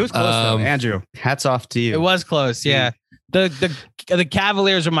anyway. It was close though. Andrew, hats off to you. It was close. Yeah. The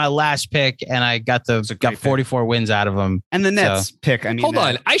Cavaliers are my last pick, and I got 44 wins out of them. And the Nets pick. I mean, hold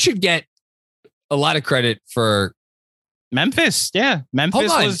on. I should get a lot of credit for Memphis. Yeah. Memphis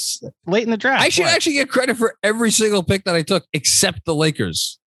was late in the draft. I should actually get credit for every single pick that I took except the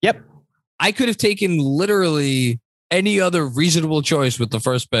Lakers. Yep. I could have taken literally any other reasonable choice with the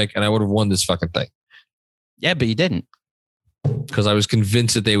first pick, and I would have won this fucking thing. Yeah, but you didn't. Because I was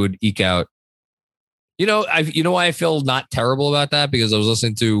convinced that they would eke out. You know why I feel not terrible about that? Because I was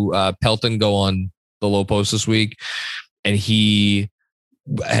listening to Pelton go on the Low Post this week, and he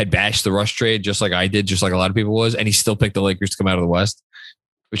had bashed the Rush trade just like I did, just like a lot of people was, and he still picked the Lakers to come out of the West,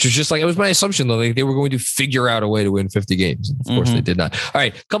 which was just like, it was my assumption though, like they were going to figure out a way to win 50 games. And of course they did not. All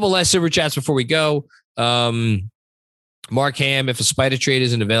right, a couple last super chats before we go. Mark Ham, if a Spider trade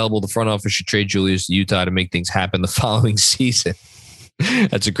isn't available, the front office should trade Julius to Utah to make things happen the following season.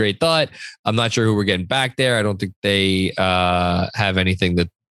 That's a great thought. I'm not sure who we're getting back there. I don't think they have anything that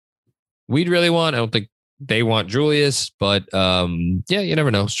we'd really want. I don't think they want Julius, but yeah, you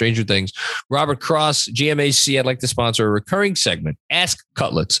never know. Stranger things. Robert Cross, GMAC, I'd like to sponsor a recurring segment, Ask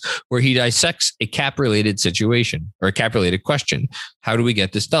Cutlets, where he dissects a cap-related situation or a cap-related question. How do we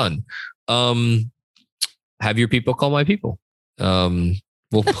get this done? Have your people call my people. I don't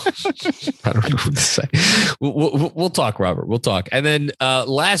know what to say. We'll talk, Robert. We'll talk. And then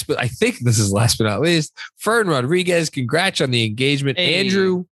last but not least, Fern Rodriguez, congrats on the engagement. Hey.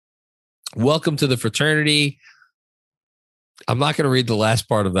 Andrew, welcome to the fraternity. I'm not going to read the last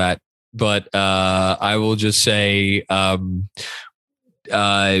part of that, but I will just say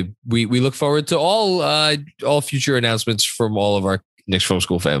we look forward to all future announcements from all of our Knicks Film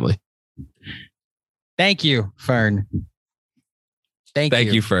School family. Thank you, Fern. Thank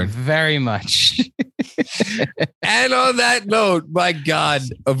you, Fern, very much. And on that note, my God,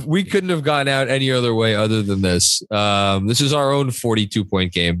 we couldn't have gone out any other way other than this. This is our own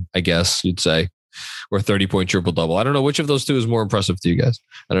 42-point game, I guess you'd say, or 30-point triple-double. I don't know which of those two is more impressive to you guys.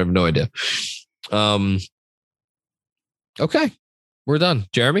 I have no idea. Okay, we're done.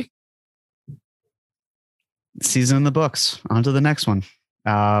 Jeremy? Season in the books. On to the next one.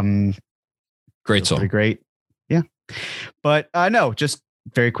 Great song. Pretty great. Yeah. But no, just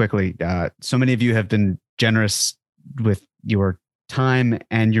very quickly. So many of you have been generous with your time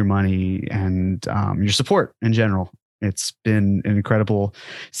and your money and your support in general. It's been an incredible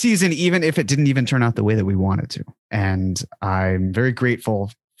season, even if it didn't even turn out the way that we wanted to. And I'm very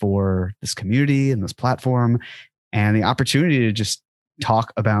grateful for this community and this platform and the opportunity to just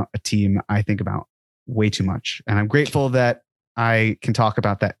talk about a team I think about way too much. And I'm grateful that I can talk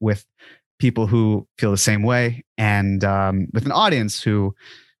about that with people who feel the same way and with an audience who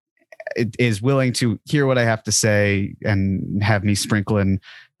is willing to hear what I have to say and have me sprinkle in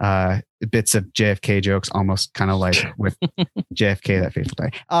bits of JFK jokes, almost kind of like with JFK that fateful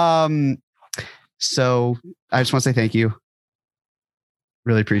day. So I just want to say thank you.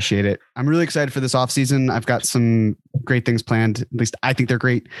 Really appreciate it. I'm really excited for this off season. I've got some great things planned. At least I think they're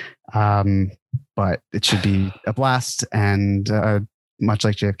great. But it should be a blast and much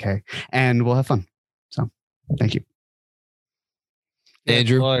like JFK, and we'll have fun. So thank you.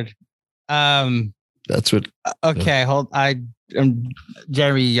 Andrew. Lord. That's what. Okay. Hold.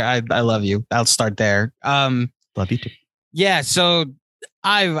 Jeremy, I love you. I'll start there. Love you too. Yeah. So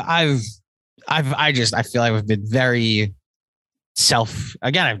I've I feel like I've been very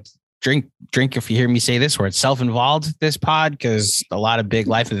I drink if you hear me say this word, self-involved this pod, because a lot of big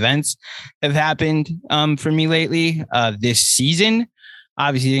life events have happened for me lately. This season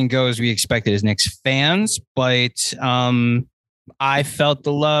obviously didn't go as we expected as Knicks fans, but I felt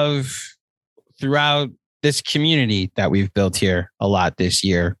the love throughout this community that we've built here a lot this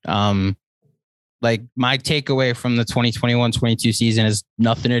year. Like my takeaway from the 2021-22 season has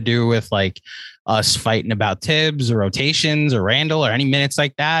nothing to do with like us fighting about Tibbs or rotations or Randall or any minutes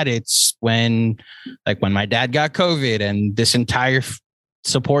like that. It's when my dad got COVID and this entire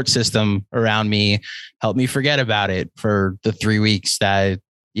support system around me helped me forget about it for the 3 weeks that,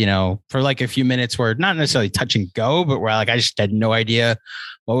 for like a few minutes were not necessarily touch and go, but where like I just had no idea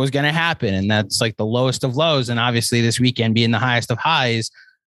what was going to happen. And that's like the lowest of lows. And obviously this weekend being the highest of highs,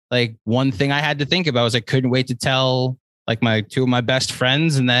 like one thing I had to think about was I couldn't wait to tell like my two of my best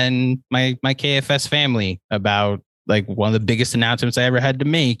friends and then my KFS family about like one of the biggest announcements I ever had to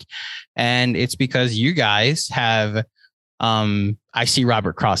make. And it's because you guys have, I see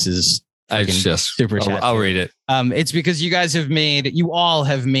Robert Cross's super chat. I'll read it. It's because you all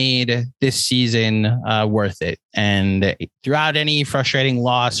have made this season worth it. And throughout any frustrating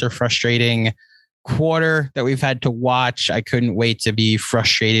loss or frustrating quarter that we've had to watch, I couldn't wait to be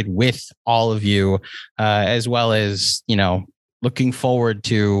frustrated with all of you, as well as, looking forward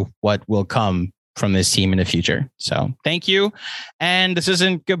to what will come from this team in the future. So thank you. And this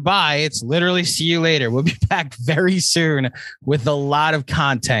isn't goodbye. It's literally see you later. We'll be back very soon with a lot of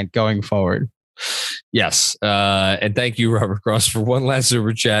content going forward. Yes. And thank you, Robert Cross, for one last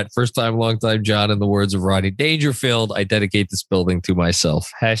super chat. First time, long time, John. In the words of Rodney Dangerfield, I dedicate this building to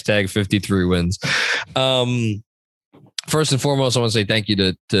myself. Hashtag 53 wins. First and foremost, I want to say thank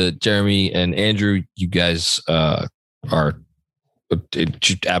you to Jeremy and Andrew. You guys are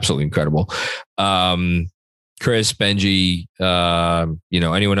absolutely incredible. Chris, Benji,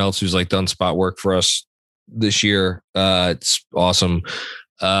 anyone else who's like done spot work for us this year. It's awesome.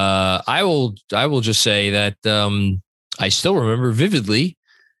 I will just say that I still remember vividly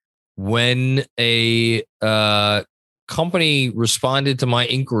when a company responded to my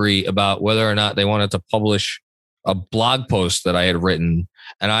inquiry about whether or not they wanted to publish a blog post that I had written,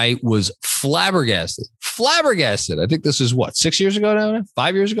 and I was flabbergasted. I think this is 6 years ago now,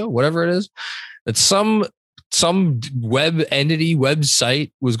 5 years ago, whatever it is, that some web entity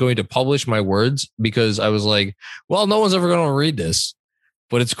website was going to publish my words, because I was like, well, no one's ever going to read this,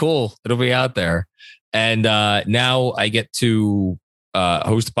 but it's cool. It'll be out there. And now I get to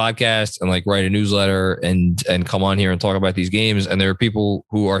host a podcast and like write a newsletter and come on here and talk about these games. And there are people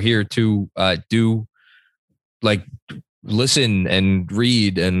who are here to do like listen and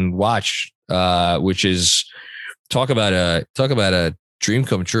read and watch, which is talk about a dream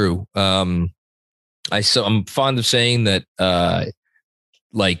come true. I'm fond of saying that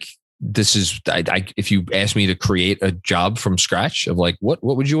this is, if you ask me to create a job from scratch of like, what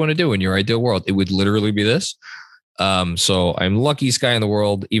would you want to do in your ideal world? It would literally be this. So I'm luckiest guy in the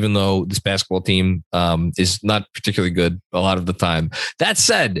world, even though this basketball team is not particularly good a lot of the time. That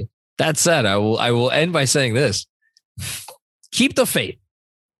said, I will end by saying this: keep the faith.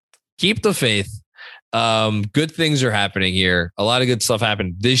 Good things are happening here. A lot of good stuff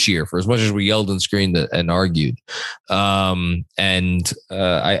happened this year, for as much as we yelled and screamed and argued. I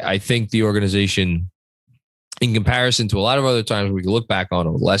think the organization, in comparison to a lot of other times we can look back on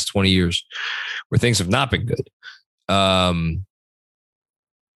over the last 20 years where things have not been good,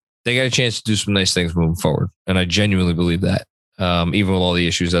 they got a chance to do some nice things moving forward. And I genuinely believe that, even with all the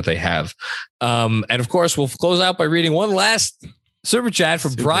issues that they have. And of course, we'll close out by reading one last super chat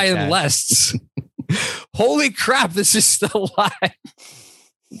from Brian Lests. Holy crap, this is still live.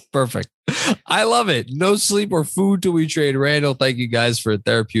 Perfect. I love it. No sleep or food till we trade Randall. Thank you guys for a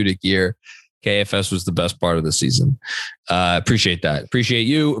therapeutic year. KFS was the best part of the season. Appreciate that. Appreciate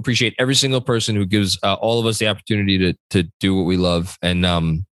you. Appreciate every single person who gives all of us the opportunity to do what we love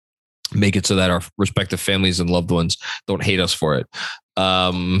and make it so that our respective families and loved ones don't hate us for it.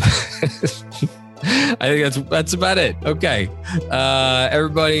 I think that's about it. Okay.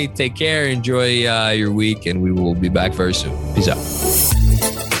 Everybody take care. Enjoy your week, and we will be back very soon. Peace out.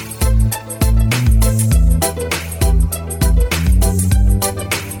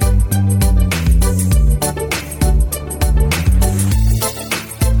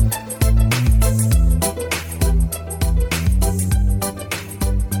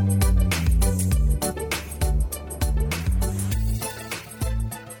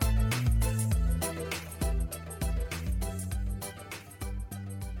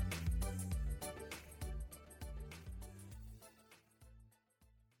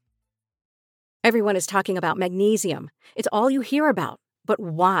 Everyone is talking about magnesium. It's all you hear about. But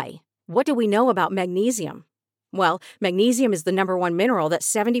why? What do we know about magnesium? Well, magnesium is the number one mineral that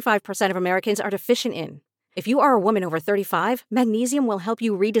 75% of Americans are deficient in. If you are a woman over 35, magnesium will help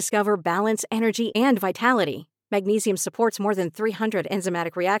you rediscover balance, energy, and vitality. Magnesium supports more than 300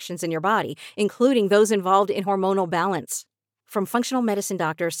 enzymatic reactions in your body, including those involved in hormonal balance. From functional medicine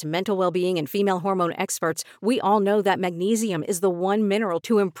doctors to mental well-being and female hormone experts, we all know that magnesium is the one mineral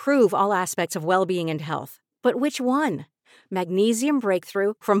to improve all aspects of well-being and health. But which one? Magnesium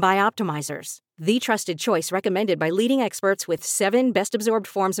Breakthrough from Bioptimizers, the trusted choice recommended by leading experts with 7 best-absorbed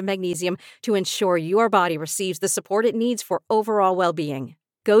forms of magnesium to ensure your body receives the support it needs for overall well-being.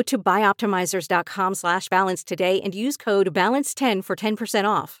 Go to bioptimizers.com/balance today and use code BALANCE10 for 10%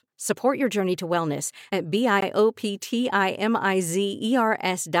 off. Support your journey to wellness at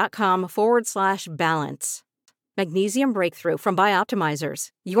bioptimizers.com/balance. Magnesium Breakthrough from Bioptimizers,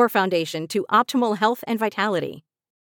 your foundation to optimal health and vitality.